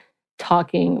not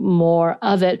talking more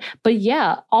of it. But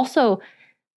yeah, also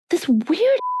this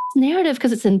weird narrative,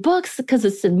 because it's in books, because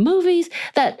it's in movies,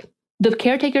 that the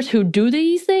caretakers who do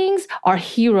these things are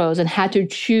heroes and had to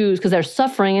choose because they're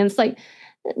suffering. And it's like,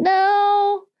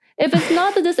 no, if it's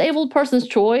not the disabled person's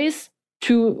choice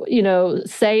to,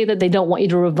 say that they don't want you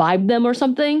to revive them or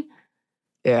something.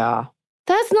 Yeah.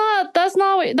 That's not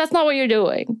what you're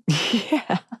doing.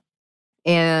 Yeah.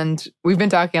 And we've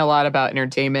been talking a lot about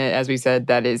entertainment. As we said,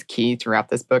 that is key throughout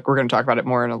this book. We're going to talk about it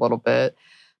more in a little bit.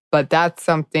 But that's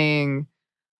something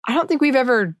I don't think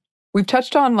we've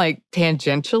touched on like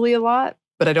tangentially a lot,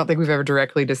 but I don't think we've ever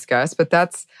directly discussed. But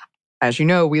that's, as you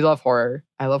know, we love horror.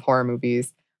 I love horror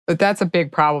movies. But that's a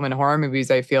big problem in horror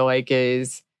movies, I feel like,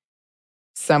 is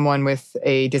someone with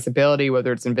a disability,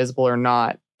 whether it's invisible or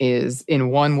not, is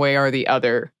in one way or the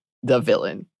other the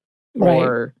villain. Right.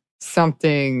 Or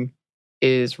something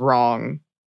is wrong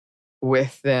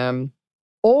with them.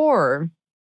 Or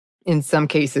in some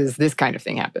cases, this kind of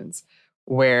thing happens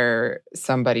where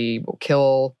somebody will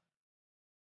kill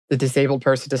the disabled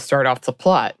person to start off the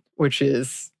plot, which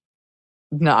is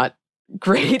not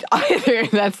great either.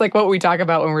 That's like what we talk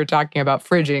about when we're talking about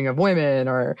fridging of women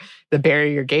or the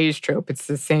bury your gays trope. It's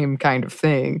the same kind of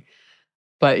thing.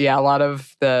 But yeah, a lot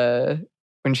of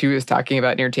when she was talking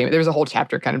about entertainment, there was a whole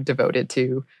chapter kind of devoted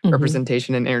to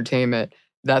representation in entertainment.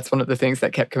 That's one of the things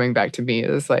that kept coming back to me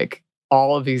is like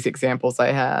all of these examples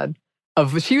I had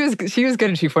of, she was good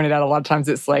and she pointed out a lot of times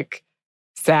it's like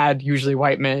sad, usually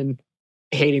white men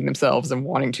hating themselves and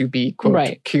wanting to be,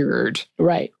 quote, cured.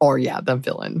 Right. Or the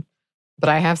villain. But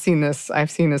I've seen this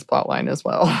plot line as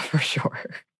well, for sure.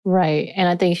 Right. And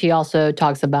I think she also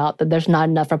talks about that there's not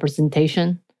enough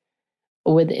representation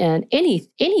within any,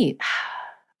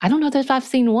 I don't know if I've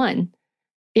seen one.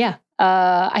 Yeah.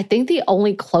 I think the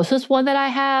only closest one that I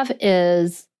have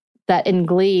is that in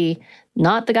Glee,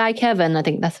 not the guy Kevin, I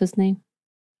think that's his name.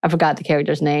 I forgot the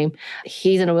character's name.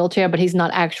 He's in a wheelchair, but he's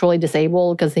not actually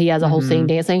disabled because he has a whole scene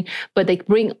dancing. But they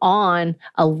bring on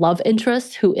a love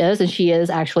interest who is, and she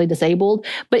is actually disabled.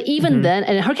 But even then,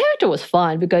 and her character was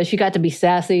fun because she got to be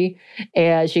sassy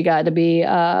and she got to be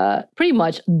pretty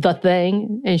much the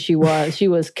thing. And she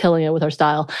was killing it with her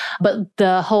style. But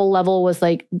the whole level was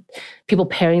like people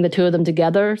pairing the two of them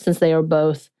together since they are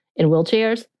both in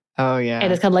wheelchairs. Oh, yeah.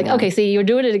 And it's kind of like, okay, see, you're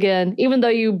doing it again. Even though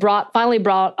you finally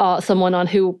brought someone on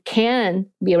who can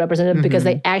be a representative because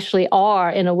they actually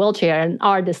are in a wheelchair and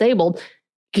are disabled,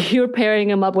 you're pairing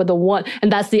them up with the one.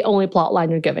 And that's the only plot line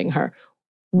you're giving her.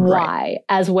 Why? Right.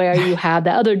 As where you have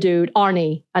the other dude,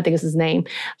 Arnie, I think is his name.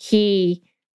 He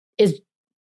is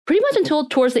pretty much until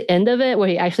towards the end of it, where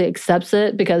he actually accepts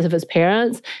it because of his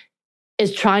parents,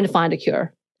 is trying to find a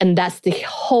cure. And that's the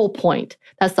whole point.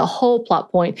 That's the whole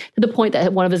plot point, to the point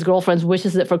that one of his girlfriends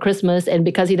wishes it for Christmas. And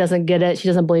because he doesn't get it, she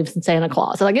doesn't believe in Santa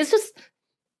Claus. So like, it's just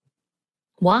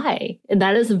Why? And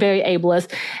that is very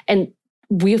ableist. And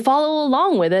we follow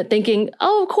along with it thinking,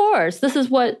 oh, of course, this is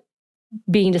what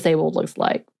being disabled looks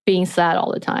like, being sad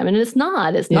all the time. And it's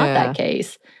not. It's not that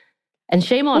case. And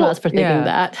shame on us for thinking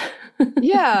that.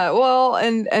 Yeah, well,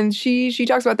 and she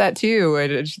talks about that too.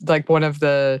 It's like one of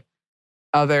the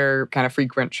other kind of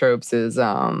frequent tropes is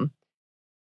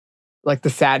like the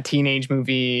sad teenage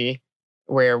movie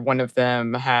where one of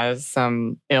them has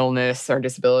some illness or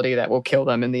disability that will kill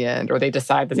them in the end, or they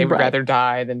decide that they would rather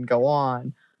die than go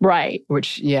on. Right.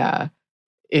 Which,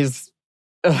 is...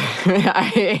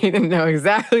 I didn't know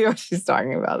exactly what she's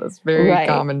talking about. That's a very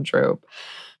common trope.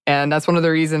 And that's one of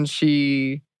the reasons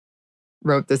she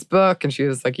wrote this book. And she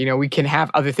was like, we can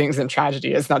have other things than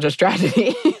tragedy. It's not just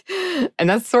tragedy. And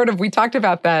that's sort of, we talked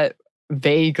about that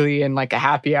vaguely in like a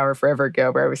happy hour forever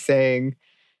ago, where I was saying,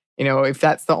 if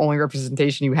that's the only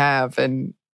representation you have,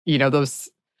 and, those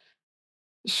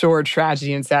sure,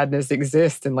 tragedy and sadness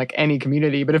exist in like any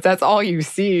community, but if that's all you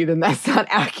see, then that's not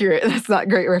accurate. That's not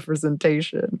great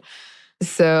representation.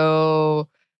 So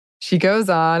she goes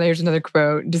on, here's another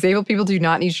quote. Disabled people do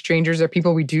not need strangers or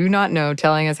people we do not know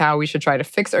telling us how we should try to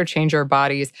fix or change our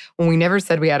bodies when we never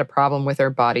said we had a problem with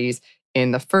our bodies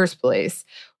in the first place.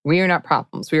 We are not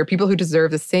problems. We are people who deserve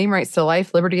the same rights to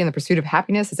life, liberty, and the pursuit of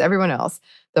happiness as everyone else.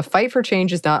 The fight for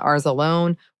change is not ours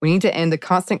alone. We need to end the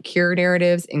constant cure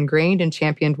narratives ingrained and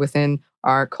championed within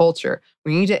our culture.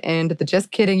 We need to end the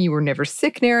just kidding, you were never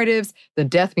sick narratives, the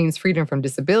death means freedom from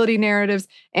disability narratives,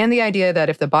 and the idea that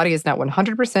if the body is not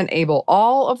 100% able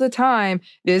all of the time,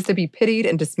 it is to be pitied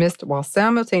and dismissed while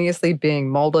simultaneously being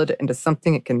molded into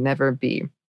something it can never be.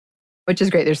 Which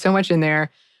is great. There's so much in there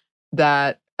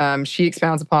that she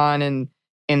expounds upon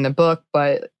in the book,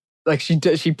 but like she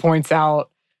points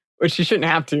out, which she shouldn't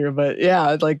have to, but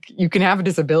like you can have a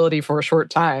disability for a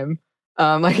short time.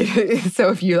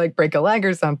 So if you like break a leg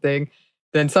or something,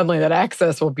 then suddenly that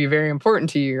access will be very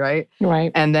important to you, right?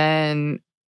 Right. And then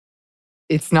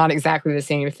it's not exactly the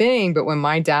same thing, but when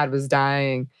my dad was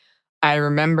dying, I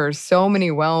remember so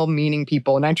many well-meaning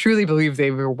people, and I truly believe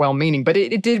they were well-meaning, but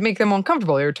it did make them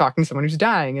uncomfortable. They were talking to someone who's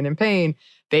dying and in pain.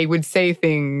 They would say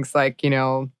things like,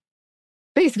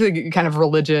 basically kind of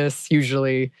religious,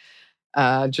 usually,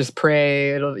 just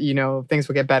pray, it'll, things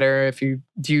will get better. If you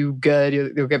do good,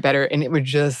 you'll get better. And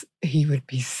he would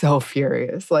be so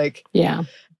furious. Like, yeah.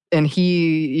 And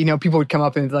he, people would come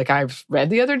up and like, I've read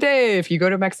the other day, if you go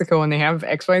to Mexico and they have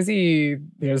XYZ,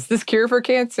 there's this cure for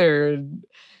cancer.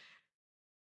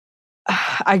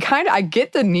 I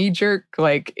get the knee-jerk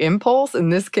like impulse in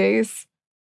this case,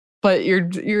 but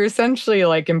you're essentially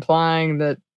like implying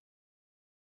that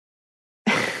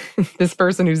this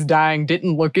person who's dying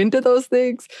didn't look into those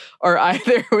things, or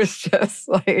either it was just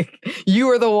like you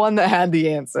were the one that had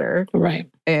the answer. Right.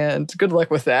 And good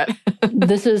luck with that.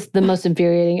 This is the most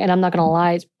infuriating, and I'm not going to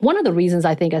lie. It's one of the reasons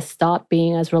I think I stopped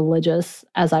being as religious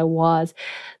as I was,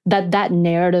 that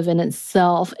narrative in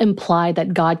itself implied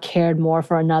that God cared more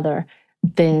for another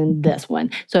than this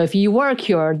one. So if you were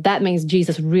cured, that means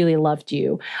Jesus really loved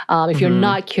you. If you're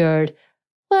not cured,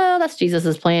 well, that's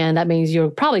Jesus's plan. That means you're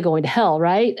probably going to hell,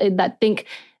 right?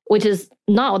 Which is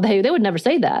not what they would never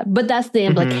say that, but that's the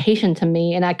implication to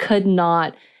me. And I could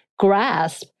not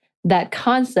grasp that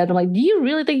concept. I'm like, do you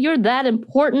really think you're that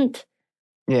important?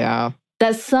 Yeah.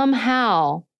 That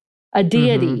somehow a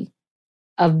deity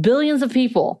of billions of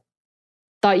people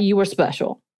thought you were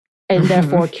special and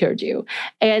therefore cured you.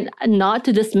 And not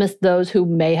to dismiss those who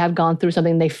may have gone through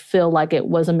something they feel like it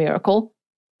was a miracle.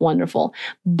 Wonderful.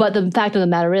 But the fact of the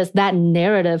matter is that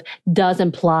narrative does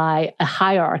imply a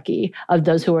hierarchy of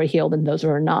those who are healed and those who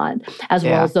are not, as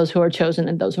well as those who are chosen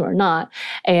and those who are not.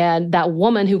 And that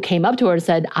woman who came up to her and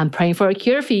said, I'm praying for a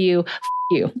cure for you,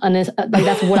 you. And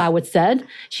that's what I would have said.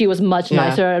 She was much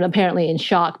nicer and apparently in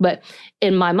shock. But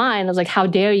in my mind, I was like, how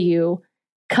dare you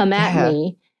come at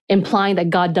me implying that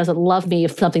God doesn't love me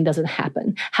if something doesn't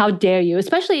happen. How dare you?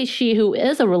 Especially she who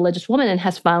is a religious woman and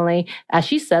has finally, as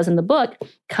she says in the book,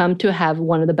 come to have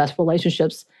one of the best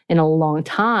relationships in a long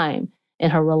time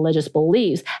in her religious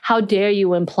beliefs. How dare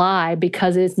you imply,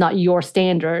 because it's not your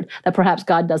standard, that perhaps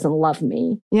God doesn't love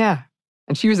me? Yeah.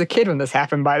 And she was a kid when this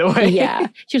happened, by the way. Yeah.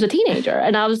 She was a teenager.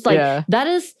 And I was like,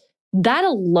 that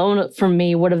alone for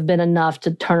me would have been enough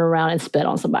to turn around and spit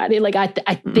on somebody. Like, I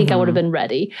think I would have been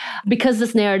ready, because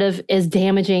this narrative is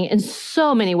damaging in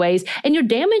so many ways. And you're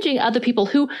damaging other people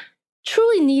who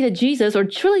truly needed Jesus or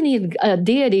truly needed a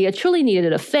deity or truly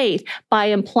needed a faith by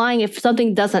implying if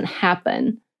something doesn't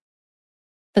happen,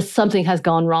 that something has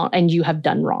gone wrong and you have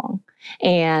done wrong.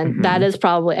 And that is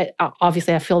probably,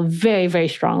 obviously, I feel very, very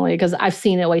strongly because I've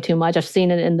seen it way too much. I've seen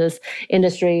it in this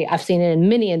industry. I've seen it in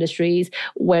many industries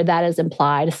where that is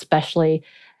implied, especially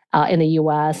in the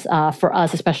U.S., for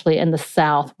us, especially in the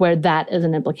South, where that is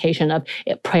an implication of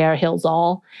prayer heals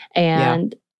all.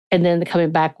 And then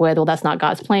coming back with, well, that's not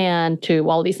God's plan, to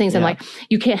all these things. And like,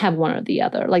 you can't have one or the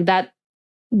other. Like that,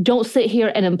 don't sit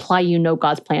here and imply you know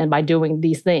God's plan by doing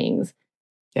these things.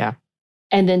 Yeah.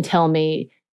 And then tell me,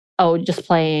 oh, just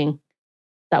playing,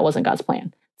 that wasn't God's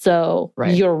plan. So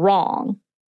you're wrong.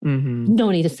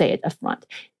 No need to say it up front.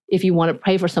 If you want to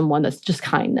pray for someone, that's just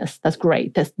kindness. That's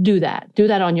great. Do that. Do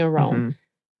that on your own.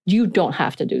 You don't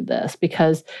have to do this,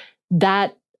 because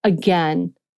that,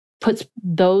 again, puts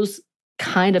those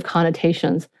kind of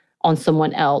connotations on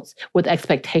someone else with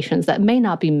expectations that may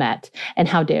not be met. And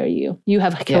how dare you? You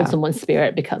have killed someone's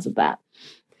spirit because of that.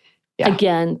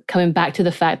 Again, coming back to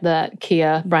the fact that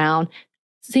Kia Brown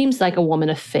seems like a woman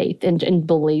of faith and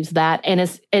believes that, and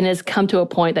has come to a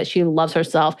point that she loves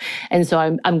herself. And so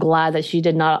I'm glad that she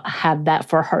did not have that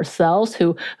for herself,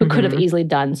 who could have easily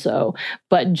done so.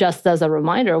 But just as a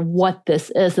reminder of what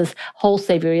this is, this whole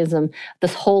saviorism,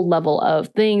 this whole level of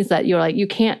things that you're like,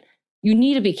 you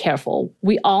need to be careful.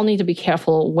 We all need to be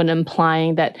careful when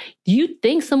implying that you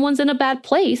think someone's in a bad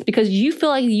place because you feel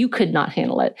like you could not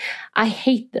handle it. I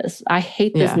hate this. I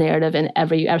hate this narrative in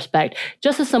every aspect.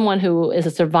 Just as someone who is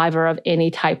a survivor of any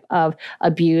type of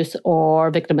abuse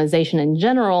or victimization in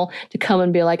general, to come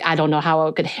and be like, I don't know how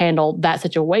I could handle that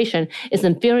situation, is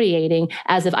infuriating,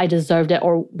 as if I deserved it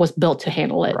or was built to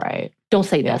handle it. Right. Don't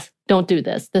say this. Don't do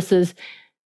this. This is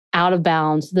out of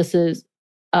bounds. This is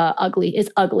ugly. It's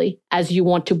ugly. As you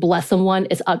want to bless someone,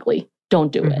 it's ugly.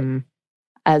 Don't do it.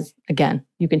 As, again,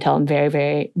 you can tell I'm very,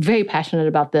 very, very passionate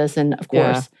about this. And of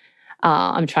course,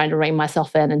 I'm trying to rein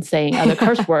myself in and saying other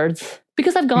curse words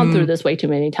because I've gone through this way too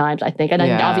many times, I think. And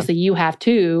obviously you have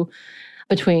too,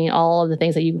 between all of the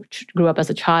things that you grew up as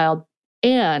a child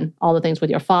and all the things with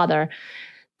your father.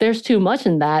 There's too much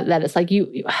in that it's like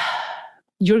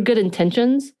your good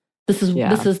intentions, this is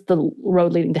the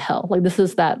road leading to hell. Like this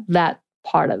is that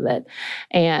part of it.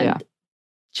 And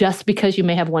just because you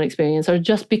may have one experience, or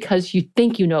just because you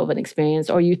think you know of an experience,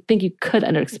 or you think you could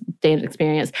understand an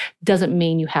experience, doesn't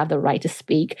mean you have the right to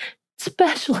speak,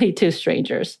 especially to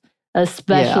strangers. It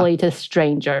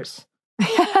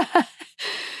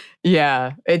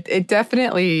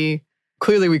definitely,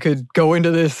 clearly we could go into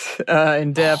this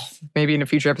in depth, maybe in a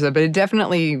future episode, but it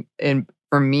definitely,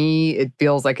 for me, it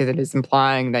feels like it is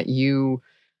implying that you,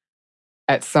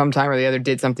 at some time or the other,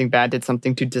 did something bad, did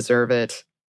something to deserve it.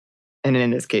 And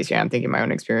in this case, I'm thinking my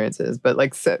own experiences. But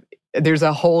like, so, there's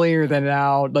a holier than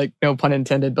thou, like, no pun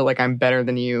intended, but like, I'm better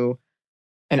than you.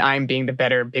 And I'm being the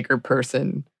better, bigger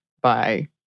person by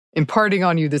imparting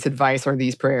on you this advice or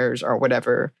these prayers or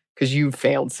whatever, because you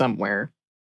failed somewhere.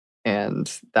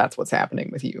 And that's what's happening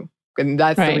with you. And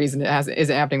that's the reason it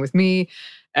isn't happening with me.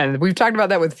 And we've talked about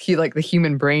that with like the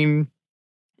human brain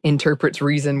interprets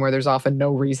reason where there's often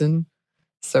no reason.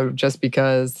 So just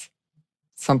because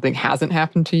something hasn't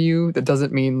happened to you, that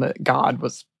doesn't mean that God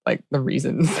was like the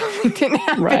reason something didn't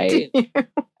happen to you.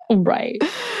 Right.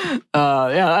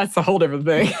 That's a whole different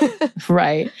thing.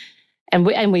 Right.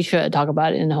 And we should talk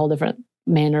about it in a whole different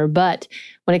manner. But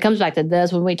when it comes back to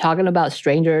this, when we're talking about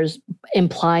strangers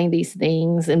implying these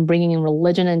things and bringing in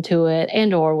religion into it,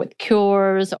 and or with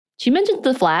cures, she mentioned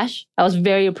The Flash. I was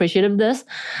very appreciative of this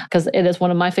because it is one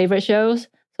of my favorite shows.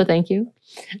 So thank you.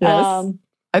 Yes.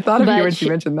 I thought of you when she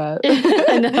mentioned that.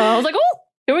 I was like, oh,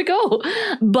 here we go.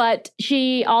 But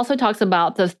she also talks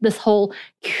about this whole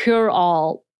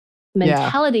cure-all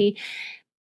mentality.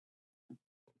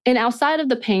 And outside of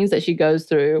the pains that she goes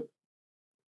through,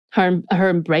 her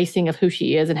embracing of who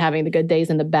she is and having the good days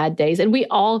and the bad days. And we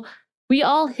all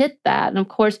hit that. And of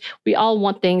course, we all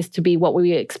want things to be what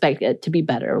we expect it to be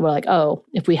better. We're like, oh,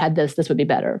 if we had this would be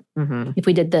better. If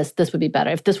we did this would be better.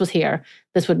 If this was here,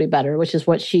 this would be better, which is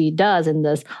what she does in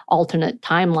this alternate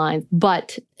timeline.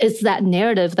 But it's that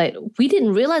narrative that we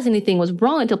didn't realize anything was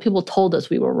wrong until people told us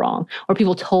we were wrong, or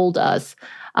people told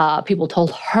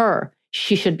her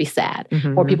she should be sad,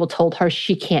 or people told her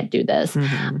she can't do this.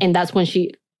 And that's when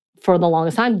she, for the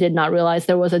longest time, did not realize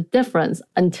there was a difference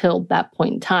until that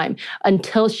point in time,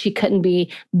 until she couldn't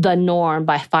be the norm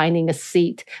by finding a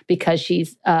seat because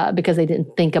they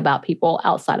didn't think about people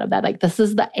outside of that. Like, this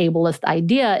is the ableist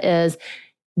idea, is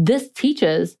this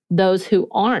teaches those who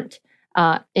aren't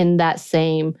in that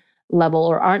same level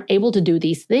or aren't able to do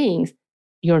these things,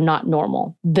 you're not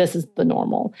normal. This is the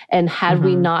normal. And had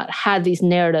we not had these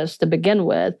narratives to begin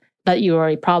with, that you are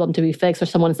a problem to be fixed or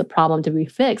someone is a problem to be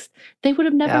fixed, they would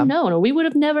have never known, or we would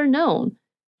have never known.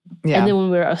 Yeah. And then when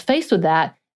we're faced with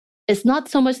that, it's not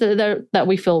so much that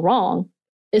we feel wrong.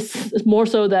 It's more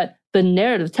so that the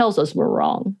narrative tells us we're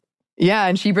wrong. Yeah,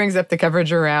 and she brings up the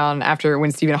coverage around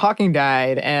when Stephen Hawking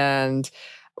died. And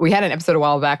we had an episode a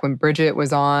while back when Bridget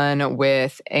was on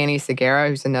with Annie Segura,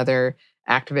 who's another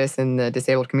activist in the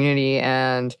disabled community.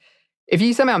 And if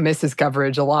you somehow missed his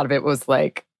coverage, a lot of it was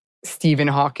like Stephen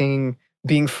Hawking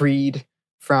being freed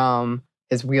from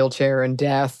his wheelchair and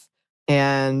death.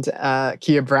 And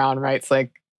Kia Brown writes,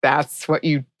 like, that's what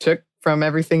you took from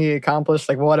everything he accomplished.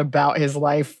 Like, what about his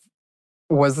life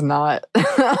was not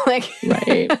like,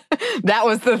 right? That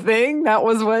was the thing. That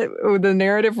was what the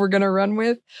narrative we're going to run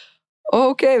with.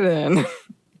 Okay, then.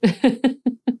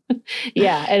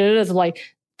 Yeah. And it is like,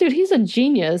 dude, he's a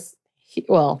genius.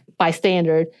 Well, by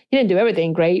standard, he didn't do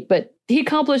everything great, but he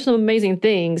accomplished some amazing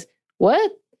things.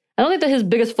 What? I don't think that his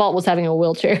biggest fault was having a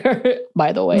wheelchair,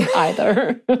 by the way,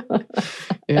 either.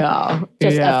 Yeah.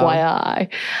 Just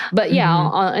FYI. But yeah,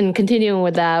 and continuing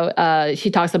with that,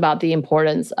 she talks about the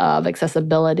importance of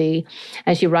accessibility.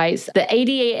 And she writes, the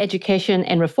ADA Education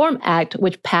and Reform Act,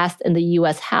 which passed in the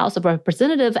U.S. House of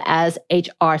Representatives as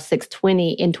H.R.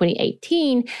 620 in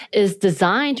 2018, is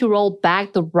designed to roll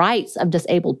back the rights of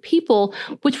disabled people,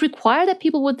 which require that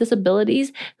people with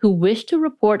disabilities who wish to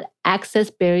report access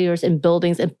barriers in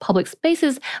buildings and public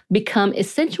spaces become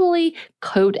essentially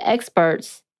code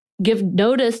experts, give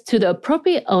notice to the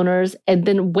appropriate owners, and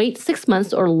then wait 6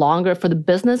 months or longer for the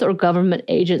business or government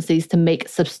agencies to make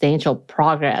substantial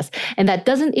progress. And that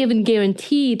doesn't even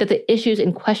guarantee that the issues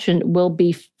in question will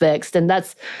be fixed. And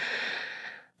that's,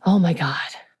 oh my God.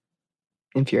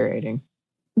 Infuriating.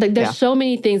 Like, there's so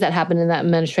many things that happened in that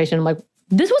administration. I'm like,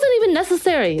 this wasn't even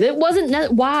necessary. It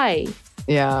wasn't, why?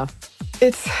 Yeah.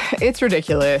 It's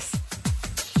ridiculous.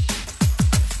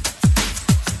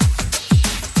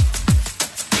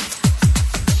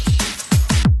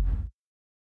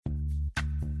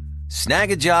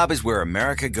 Snag a Job is where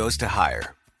America goes to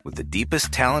hire, with the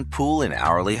deepest talent pool in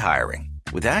hourly hiring.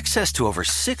 With access to over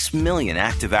 6 million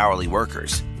active hourly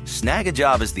workers, Snag a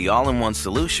Job is the all-in-one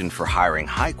solution for hiring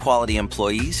high-quality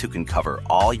employees who can cover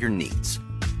all your needs.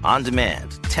 On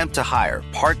demand, temp to hire,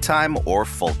 part-time or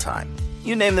full-time.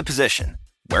 You name the position.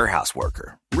 Warehouse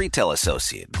worker, retail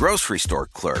associate, grocery store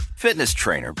clerk, fitness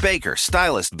trainer, baker,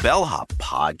 stylist, bellhop,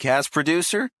 podcast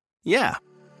producer. Yeah,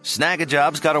 Snag a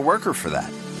Job's got a worker for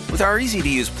that. With our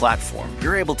easy-to-use platform,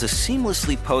 you're able to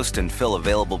seamlessly post and fill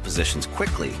available positions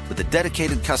quickly with a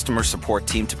dedicated customer support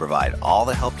team to provide all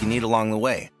the help you need along the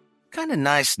way. Kind of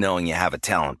nice knowing you have a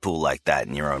talent pool like that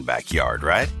in your own backyard,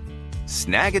 right?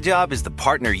 Snag a Job is the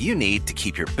partner you need to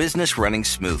keep your business running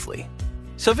smoothly.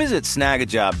 So visit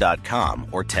snagajob.com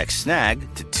or text SNAG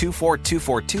to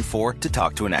 242424 to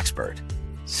talk to an expert.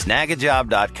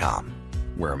 Snagajob.com,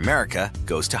 where America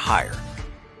goes to hire.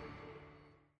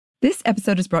 This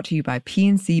episode is brought to you by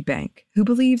PNC Bank, who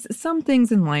believes some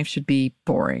things in life should be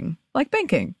boring, like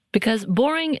banking. Because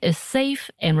boring is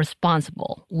safe and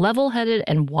responsible, level-headed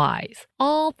and wise.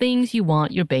 All things you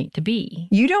want your bank to be.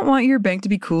 You don't want your bank to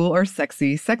be cool or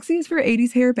sexy. Sexy is for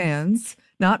 80s hair bands,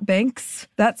 not banks.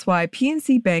 That's why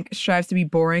PNC Bank strives to be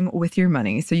boring with your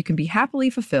money so you can be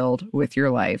happily fulfilled with your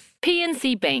life.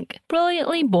 PNC Bank,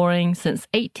 brilliantly boring since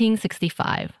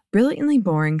 1865. Brilliantly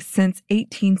Boring Since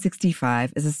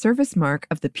 1865 is a service mark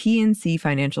of the PNC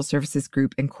Financial Services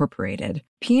Group, Incorporated.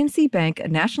 PNC Bank, a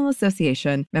National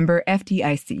Association, member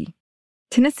FDIC.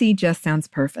 Tennessee just sounds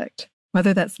perfect.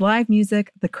 Whether that's live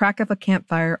music, the crack of a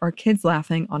campfire, or kids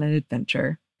laughing on an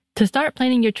adventure. To start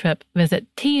planning your trip, visit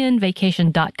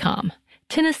tnvacation.com.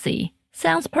 Tennessee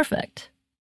sounds perfect.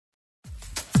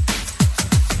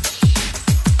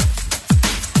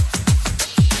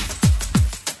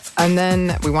 And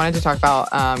then we wanted to talk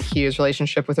about Kia's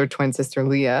relationship with her twin sister,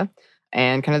 Leah,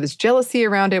 and kind of this jealousy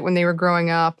around it when they were growing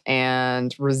up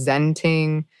and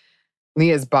resenting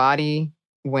Leah's body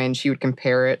when she would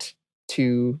compare it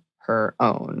to her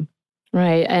own.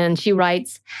 Right. And she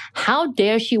writes, how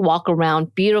dare she walk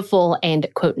around beautiful and,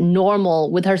 quote,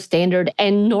 normal with her standard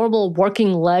and normal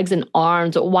working legs and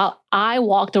arms while I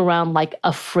walked around like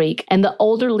a freak. And the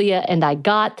older Leah and I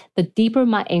got, the deeper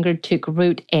my anger took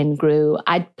root and grew.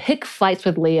 I'd pick fights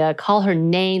with Leah, call her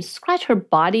names, scratch her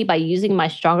body by using my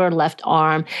stronger left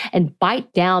arm, and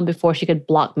bite down before she could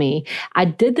block me. I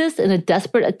did this in a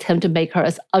desperate attempt to make her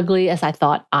as ugly as I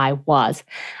thought I was.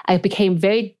 I became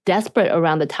very desperate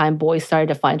around the time boys started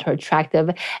to find her attractive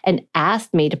and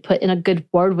asked me to put in a good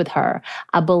word with her.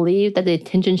 I believe that the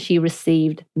attention she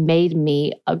received made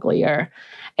me uglier.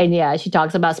 And yeah, she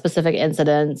talks about specific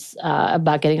incidents,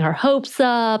 about getting her hopes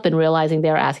up and realizing they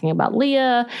were asking about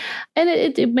Leah. And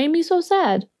it made me so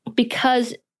sad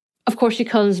because, of course, she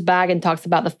comes back and talks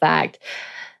about the fact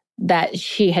that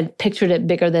she had pictured it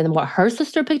bigger than what her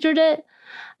sister pictured it,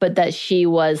 but that she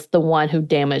was the one who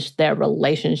damaged their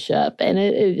relationship.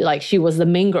 And like she was the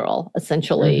mean girl,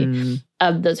 essentially,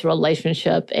 of this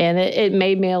relationship. And it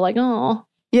made me like, oh.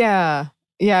 Yeah.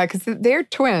 Yeah, because they're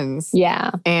twins.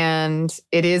 Yeah. And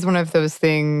it is one of those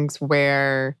things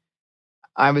where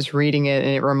I was reading it and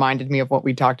it reminded me of what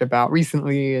we talked about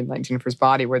recently in like Jennifer's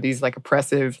Body, where these like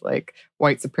oppressive, like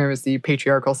white supremacy,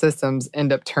 patriarchal systems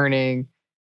end up turning,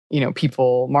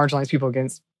 people, marginalized people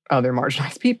against other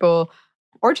marginalized people,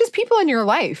 or just people in your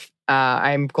life.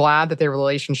 I'm glad that their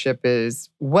relationship is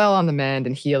well on the mend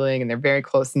and healing, and they're very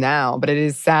close now. But it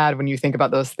is sad when you think about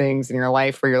those things in your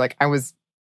life where you're like, I was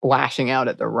lashing out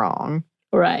at the wrong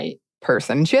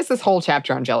person. And she has this whole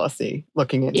chapter on jealousy,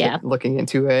 looking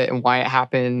into it and why it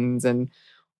happens and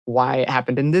why it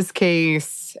happened in this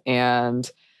case. And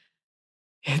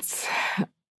it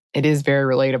is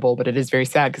very relatable, but it is very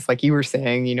sad because, like you were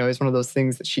saying, it's one of those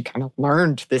things that she kind of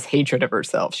learned this hatred of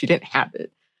herself. She didn't have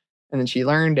it, and then she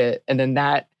learned it, and then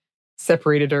that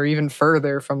separated her even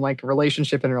further from like a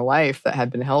relationship in her life that had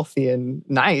been healthy and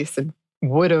nice and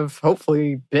would have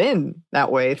hopefully been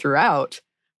that way throughout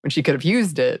when she could have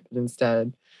used it. But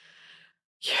instead,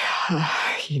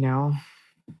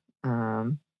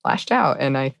 lashed out.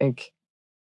 And I think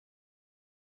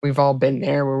we've all been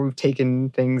there where we've taken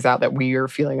things out that we are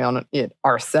feeling on it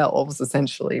ourselves,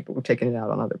 essentially, but we've taken it out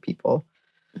on other people.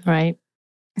 Right.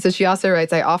 So she also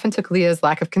writes, I often took Leah's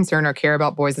lack of concern or care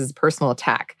about boys as a personal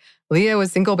attack. Leah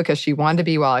was single because she wanted to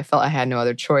be while I felt I had no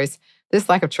other choice. This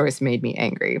lack of choice made me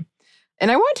angry. And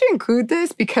I want to include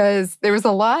this because there was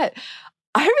a lot.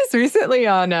 I was recently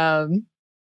on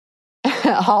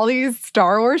Holly's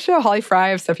Star Wars show, Holly Fry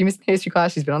of Stuff You Missed in History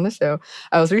Class. She's been on the show.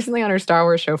 I was recently on her Star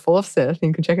Wars show, Full of Sith.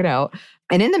 You can check it out.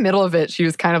 And in the middle of it, she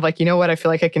was kind of like, you know what? I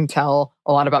feel like I can tell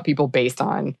a lot about people based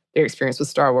on their experience with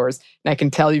Star Wars. And I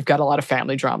can tell you've got a lot of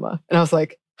family drama. And I was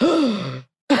like, as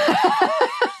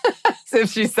if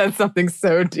she said something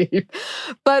so deep.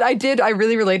 But I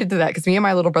really related to that because me and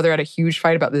my little brother had a huge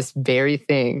fight about this very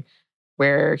thing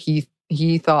where he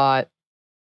thought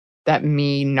that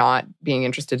me not being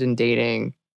interested in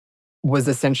dating was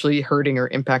essentially hurting or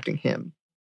impacting him.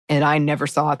 And I never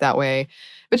saw it that way.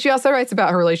 But she also writes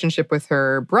about her relationship with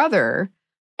her brother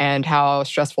and how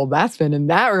stressful that's been. And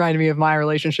that reminded me of my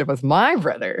relationship with my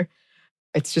brother.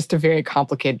 It's just a very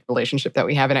complicated relationship that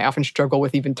we have. And I often struggle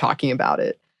with even talking about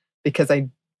it because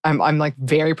I'm like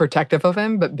very protective of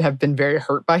him, but have been very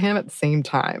hurt by him at the same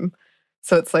time.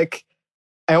 So it's like,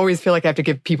 I always feel like I have to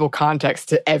give people context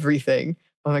to everything.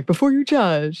 I'm like, before you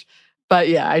judge. But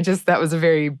yeah, that was a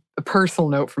very personal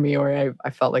note for me where I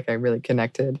felt like I really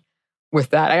connected with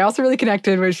that. I also really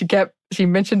connected where she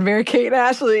mentioned Mary-Kate and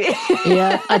Ashley.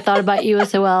 Yeah, I thought about you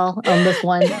as well on this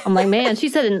one. I'm like, man, she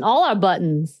said it in all our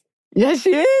buttons. Yeah,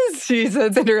 she is. She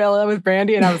said Cinderella with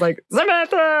Brandy, and I was like,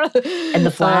 Samantha! And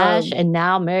The Flash, and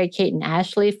now Mary-Kate and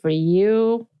Ashley for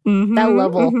you. That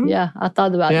level. Yeah, I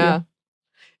thought about you.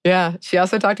 Yeah. She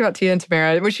also talked about Tia and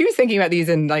Tamara. When she was thinking about these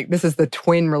and like, this is the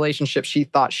twin relationship she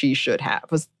thought she should have,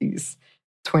 was these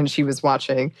twins she was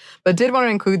watching. But did want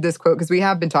to include this quote because we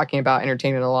have been talking about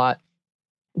entertainment a lot.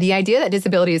 The idea that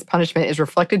disability is punishment is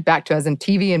reflected back to us in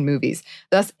TV and movies,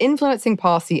 thus influencing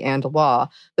policy and law.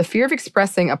 The fear of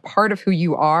expressing a part of who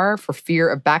you are for fear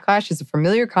of backlash is a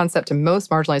familiar concept to most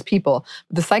marginalized people.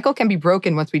 But the cycle can be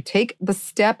broken once we take the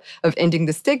step of ending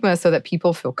the stigma so that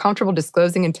people feel comfortable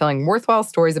disclosing and telling worthwhile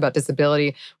stories about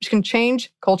disability, which can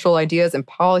change cultural ideas and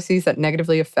policies that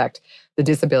negatively affect the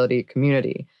disability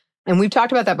community. And we've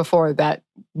talked about that before, that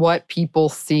what people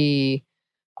see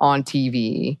on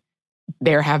TV,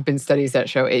 there have been studies that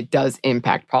show it does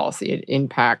impact policy. It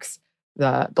impacts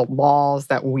the laws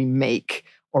that we make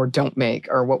or don't make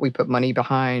or what we put money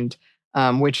behind,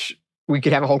 which we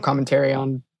could have a whole commentary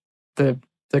on the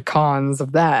cons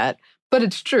of that. But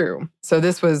it's true. So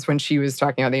this was when she was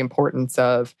talking about the importance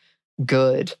of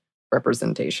good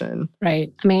representation.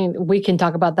 Right. I mean, we can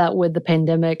talk about that with the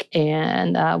pandemic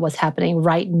and what's happening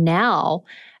right now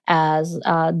as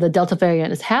the Delta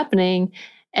variant is happening,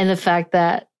 and the fact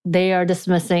that they are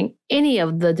dismissing any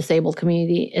of the disabled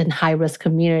community in high-risk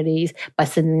communities by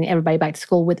sending everybody back to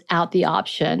school without the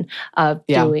option of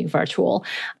doing virtual.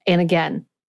 And again,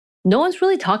 no one's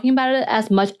really talking about it as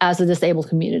much as the disabled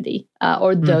community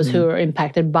or those who are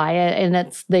impacted by it. And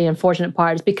that's the unfortunate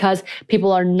part, is because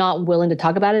people are not willing to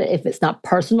talk about it if it's not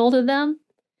personal to them.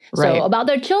 Right. So about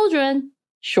their children,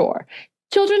 sure.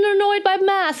 Children are annoyed by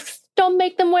masks. don't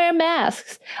make them wear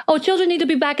masks. Oh, children need to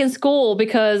be back in school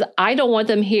because I don't want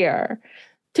them here.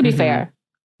 To be fair,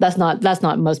 that's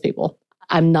not most people.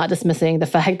 I'm not dismissing the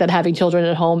fact that having children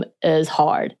at home is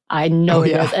hard. I know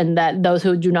it is, and that those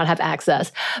who do not have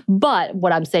access. But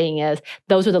what I'm saying is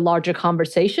those are the larger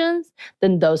conversations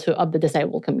than those who of the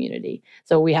disabled community.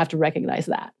 So we have to recognize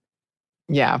that.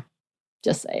 Yeah.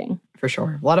 Just saying. For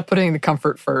sure. A lot of putting the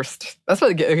comfort first. That's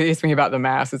what gets me about the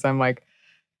mask is I'm like,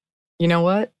 you know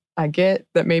what? I get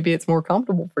that maybe it's more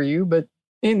comfortable for you, but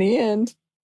in the end,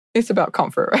 it's about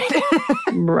comfort, right?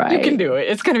 Right. You can do it.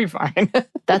 It's going to be fine.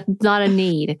 That's not a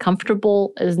need.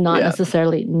 Comfortable is not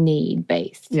necessarily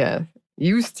need-based. Yeah.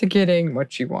 Used to getting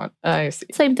what you want. I see.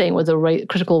 Same thing with the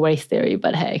critical race theory,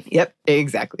 but hey. Yep,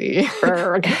 exactly.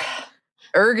 Erg.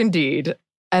 Erg indeed.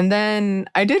 And then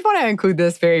I did want to include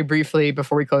this very briefly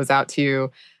before we close out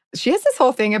too. She has this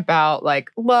whole thing about like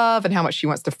love and how much she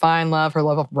wants to find love, her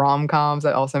love of rom-coms.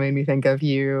 That also made me think of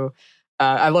you.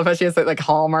 I love how she has that like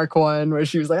Hallmark one where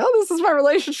she was like, oh, this is my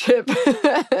relationship.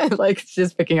 Like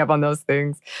just picking up on those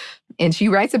things. And she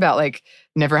writes about like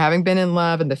never having been in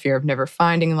love and the fear of never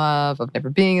finding love, of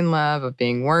never being in love, of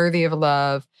being worthy of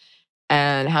love,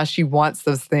 and how she wants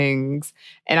those things.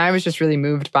 And I was just really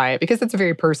moved by it because it's a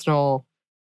very personal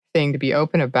thing to be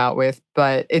open about with.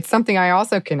 But it's something I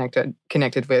also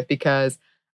connected with because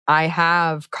I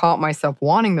have caught myself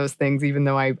wanting those things even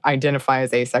though I identify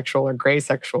as asexual or gray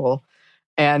sexual.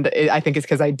 And I think it's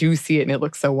because I do see it and it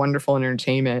looks so wonderful in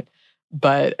entertainment.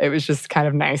 But it was just kind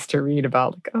of nice to read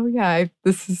about, like, oh yeah,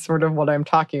 this is sort of what I'm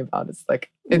talking about. It's like,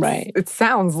 it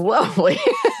sounds lovely.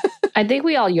 I think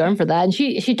we all yearn for that. And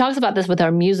she talks about this with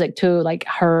her music too, like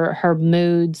her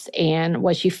moods and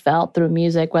what she felt through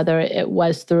music, whether it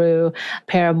was through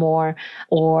Paramore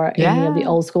or any of the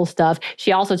old school stuff.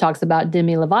 She also talks about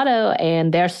Demi Lovato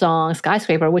and their song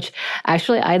Skyscraper, which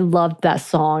actually I loved that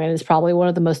song. And it's probably one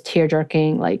of the most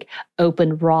tear-jerking, like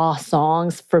open, raw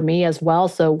songs for me as well.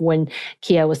 So when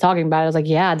Kia was talking about it, I was like,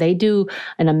 yeah, they do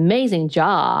an amazing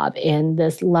job in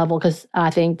this level because I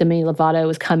think Demi Lovato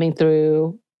was coming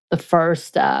through the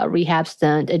first rehab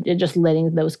stint and just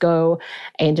letting those go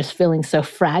and just feeling so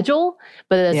fragile,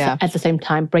 but at the same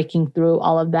time breaking through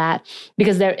all of that.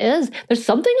 Because there's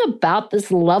something about this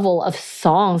level of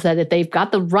songs that if they've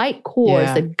got the right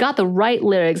chords, they've got the right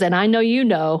lyrics, and I know you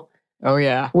know, oh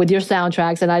yeah, with your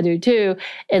soundtracks, and I do too,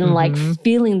 and like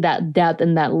feeling that depth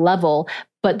and that level,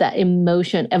 but that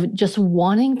emotion of just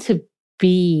wanting to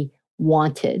be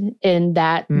wanted. And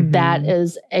that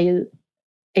is a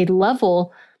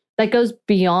level that goes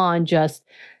beyond just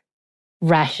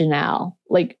rationale.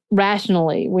 Like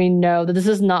rationally, we know that this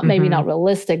is not maybe not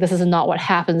realistic. This is not what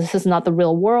happens. This is not the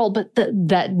real world. But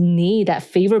that need, that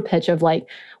fever pitch of like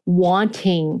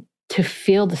wanting to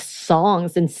feel the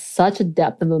songs in such a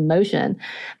depth of emotion.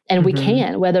 And we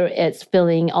can, whether it's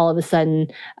feeling all of a sudden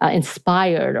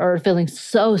inspired or feeling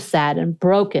so sad and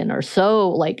broken or so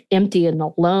like empty and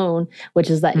alone, which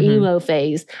is that emo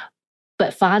phase.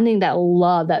 But finding that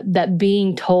love, that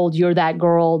being told you're that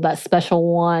girl, that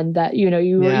special one, that, you know,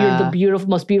 you're the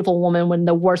most beautiful woman when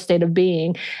the worst state of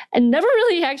being. And never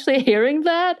really actually hearing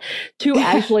that to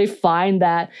actually find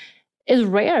that is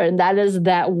rare. And that is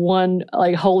that one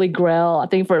like holy grail, I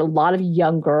think, for a lot of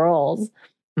young girls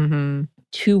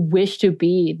to wish to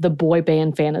be the boy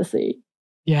band fantasy.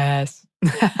 Yes.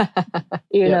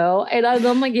 You know, and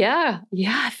I'm like, yeah,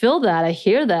 I feel that. I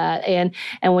hear that. And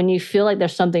when you feel like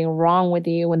there's something wrong with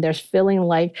you, when there's feeling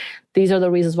like these are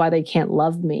the reasons why they can't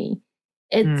love me,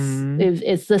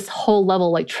 it's this whole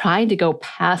level, like trying to go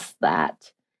past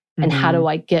that. And how do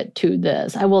I get to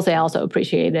this? I will say I also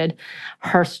appreciated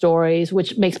her stories,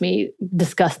 which makes me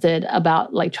disgusted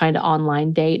about like trying to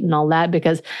online date and all that,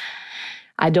 because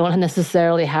I don't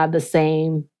necessarily have the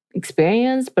same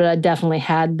experience, but I definitely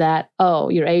had that, oh,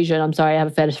 you're Asian. I'm sorry, I have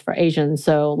a fetish for Asians.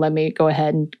 So let me go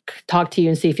ahead and talk to you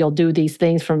and see if you'll do these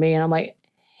things for me. And I'm like,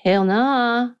 hell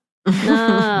nah.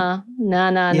 Nah.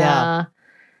 Yeah.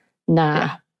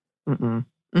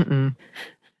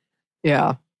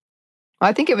 Yeah.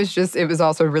 I think it was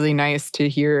also really nice to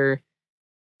hear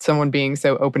someone being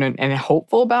so open and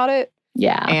hopeful about it.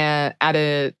 Yeah. And at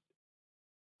an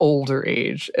older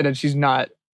age. And she's not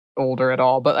older at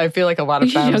all, but I feel like a lot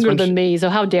of times she's younger than me, so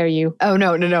how dare you? Oh,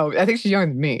 no. I think she's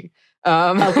younger than me.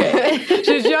 Okay.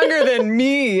 She's younger than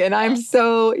me, and I'm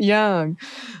so young.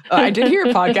 I did hear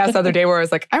a podcast the other day where I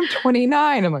was like, I'm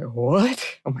 29. I'm like, what?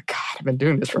 Oh my God, I've been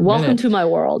doing this for a minute. Welcome to my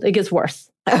world. It gets worse.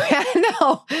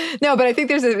 No, but I think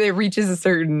it reaches a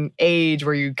certain age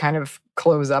where you kind of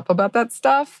close up about that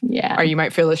stuff. Yeah. Or you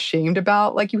might feel ashamed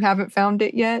about like you haven't found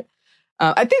it yet.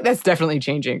 I think that's definitely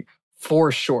changing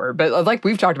for sure. But like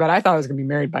we've talked about, I thought I was going to be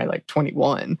married by like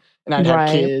 21 and I'd have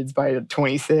kids by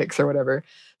 26 or whatever.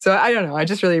 So I don't know. I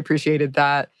just really appreciated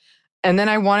that. And then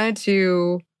I wanted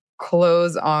to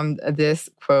close on this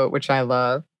quote, which I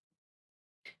love.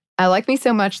 I like me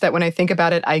so much that when I think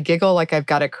about it, I giggle like I've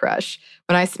got a crush.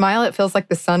 When I smile, it feels like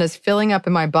the sun is filling up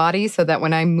in my body so that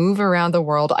when I move around the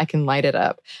world, I can light it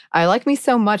up. I like me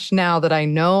so much now that I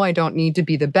know I don't need to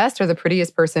be the best or the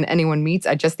prettiest person anyone meets.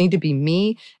 I just need to be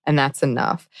me, and that's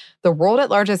enough. The world at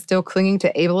large is still clinging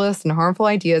to ableist and harmful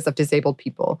ideas of disabled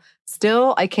people.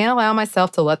 Still, I can't allow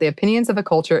myself to let the opinions of a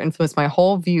culture influence my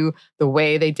whole view the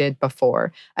way they did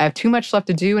before. I have too much left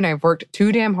to do, and I've worked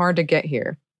too damn hard to get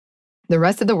here. The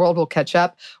rest of the world will catch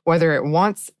up, whether it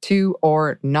wants to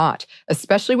or not,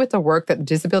 especially with the work that the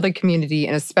disability community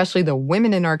and especially the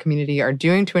women in our community are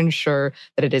doing to ensure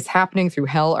that it is happening through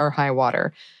hell or high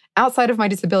water. Outside of my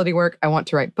disability work, I want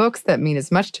to write books that mean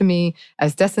as much to me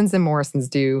as Desson's and Morrison's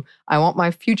do. I want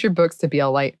my future books to be a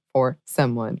light for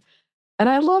someone. And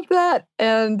I love that.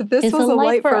 And this was a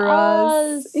light for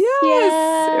us. Yes.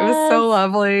 It was so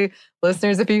lovely.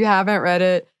 Listeners, if you haven't read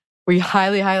it, we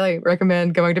highly, highly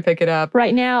recommend going to pick it up.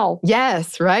 Right now.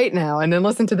 Yes, right now. And then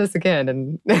listen to this again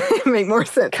and make more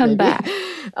sense. Come back.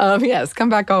 Yes, come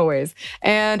back always.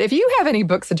 And if you have any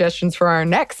book suggestions for our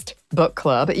next book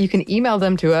club, you can email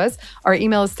them to us. Our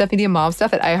email is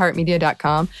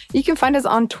stuffmediamomstuff@iheartmedia.com. You can find us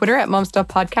on Twitter at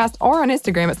momstuffpodcast or on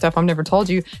Instagram at Stuff Mom Never Told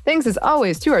You. Thanks as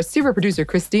always to our super producer,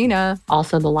 Christina.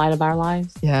 Also the light of our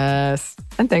lives. Yes.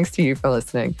 And thanks to you for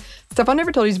listening. Stuff Mom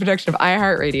Never Told You is a production of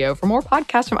iHeartRadio. For more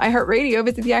podcasts from iHeartRadio,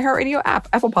 visit the iHeartRadio app,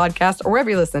 Apple Podcasts, or wherever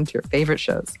you listen to your favorite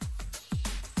shows.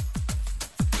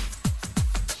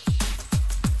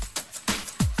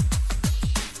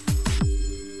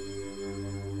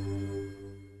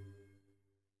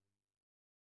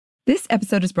 This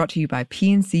episode is brought to you by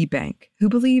PNC Bank, who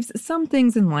believes some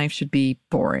things in life should be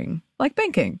boring, like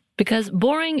banking. Because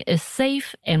boring is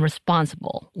safe and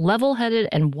responsible, level-headed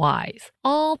and wise.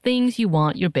 All things you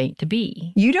want your bank to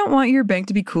be. You don't want your bank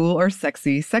to be cool or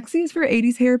sexy. Sexy is for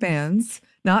 80s hair bands,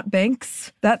 not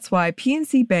banks. That's why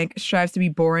PNC Bank strives to be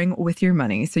boring with your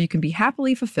money so you can be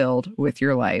happily fulfilled with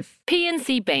your life.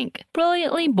 PNC Bank,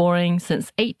 brilliantly boring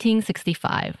since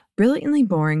 1865. Brilliantly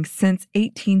Boring Since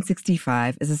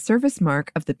 1865 is a service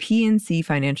mark of the PNC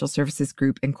Financial Services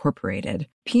Group, Incorporated.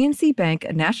 PNC Bank,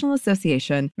 a National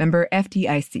Association, member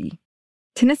FDIC.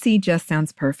 Tennessee just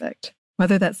sounds perfect.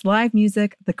 Whether that's live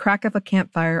music, the crack of a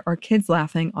campfire, or kids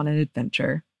laughing on an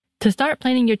adventure. To start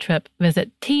planning your trip,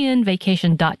 visit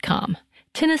tnvacation.com.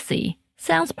 Tennessee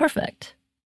sounds perfect.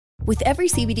 With every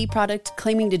CBD product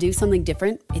claiming to do something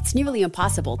different, it's nearly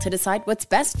impossible to decide what's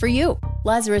best for you.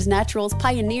 Lazarus Naturals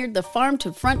pioneered the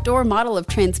farm-to-front-door model of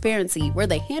transparency, where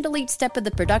they handle each step of the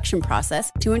production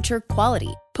process to ensure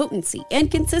quality, potency,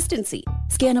 and consistency.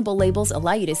 Scannable labels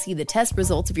allow you to see the test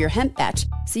results of your hemp batch,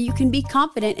 so you can be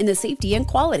confident in the safety and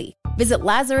quality. Visit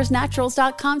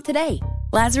LazarusNaturals.com today.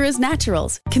 Lazarus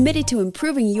Naturals, committed to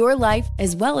improving your life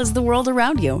as well as the world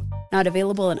around you. Not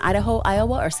available in Idaho,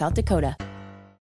 Iowa, or South Dakota.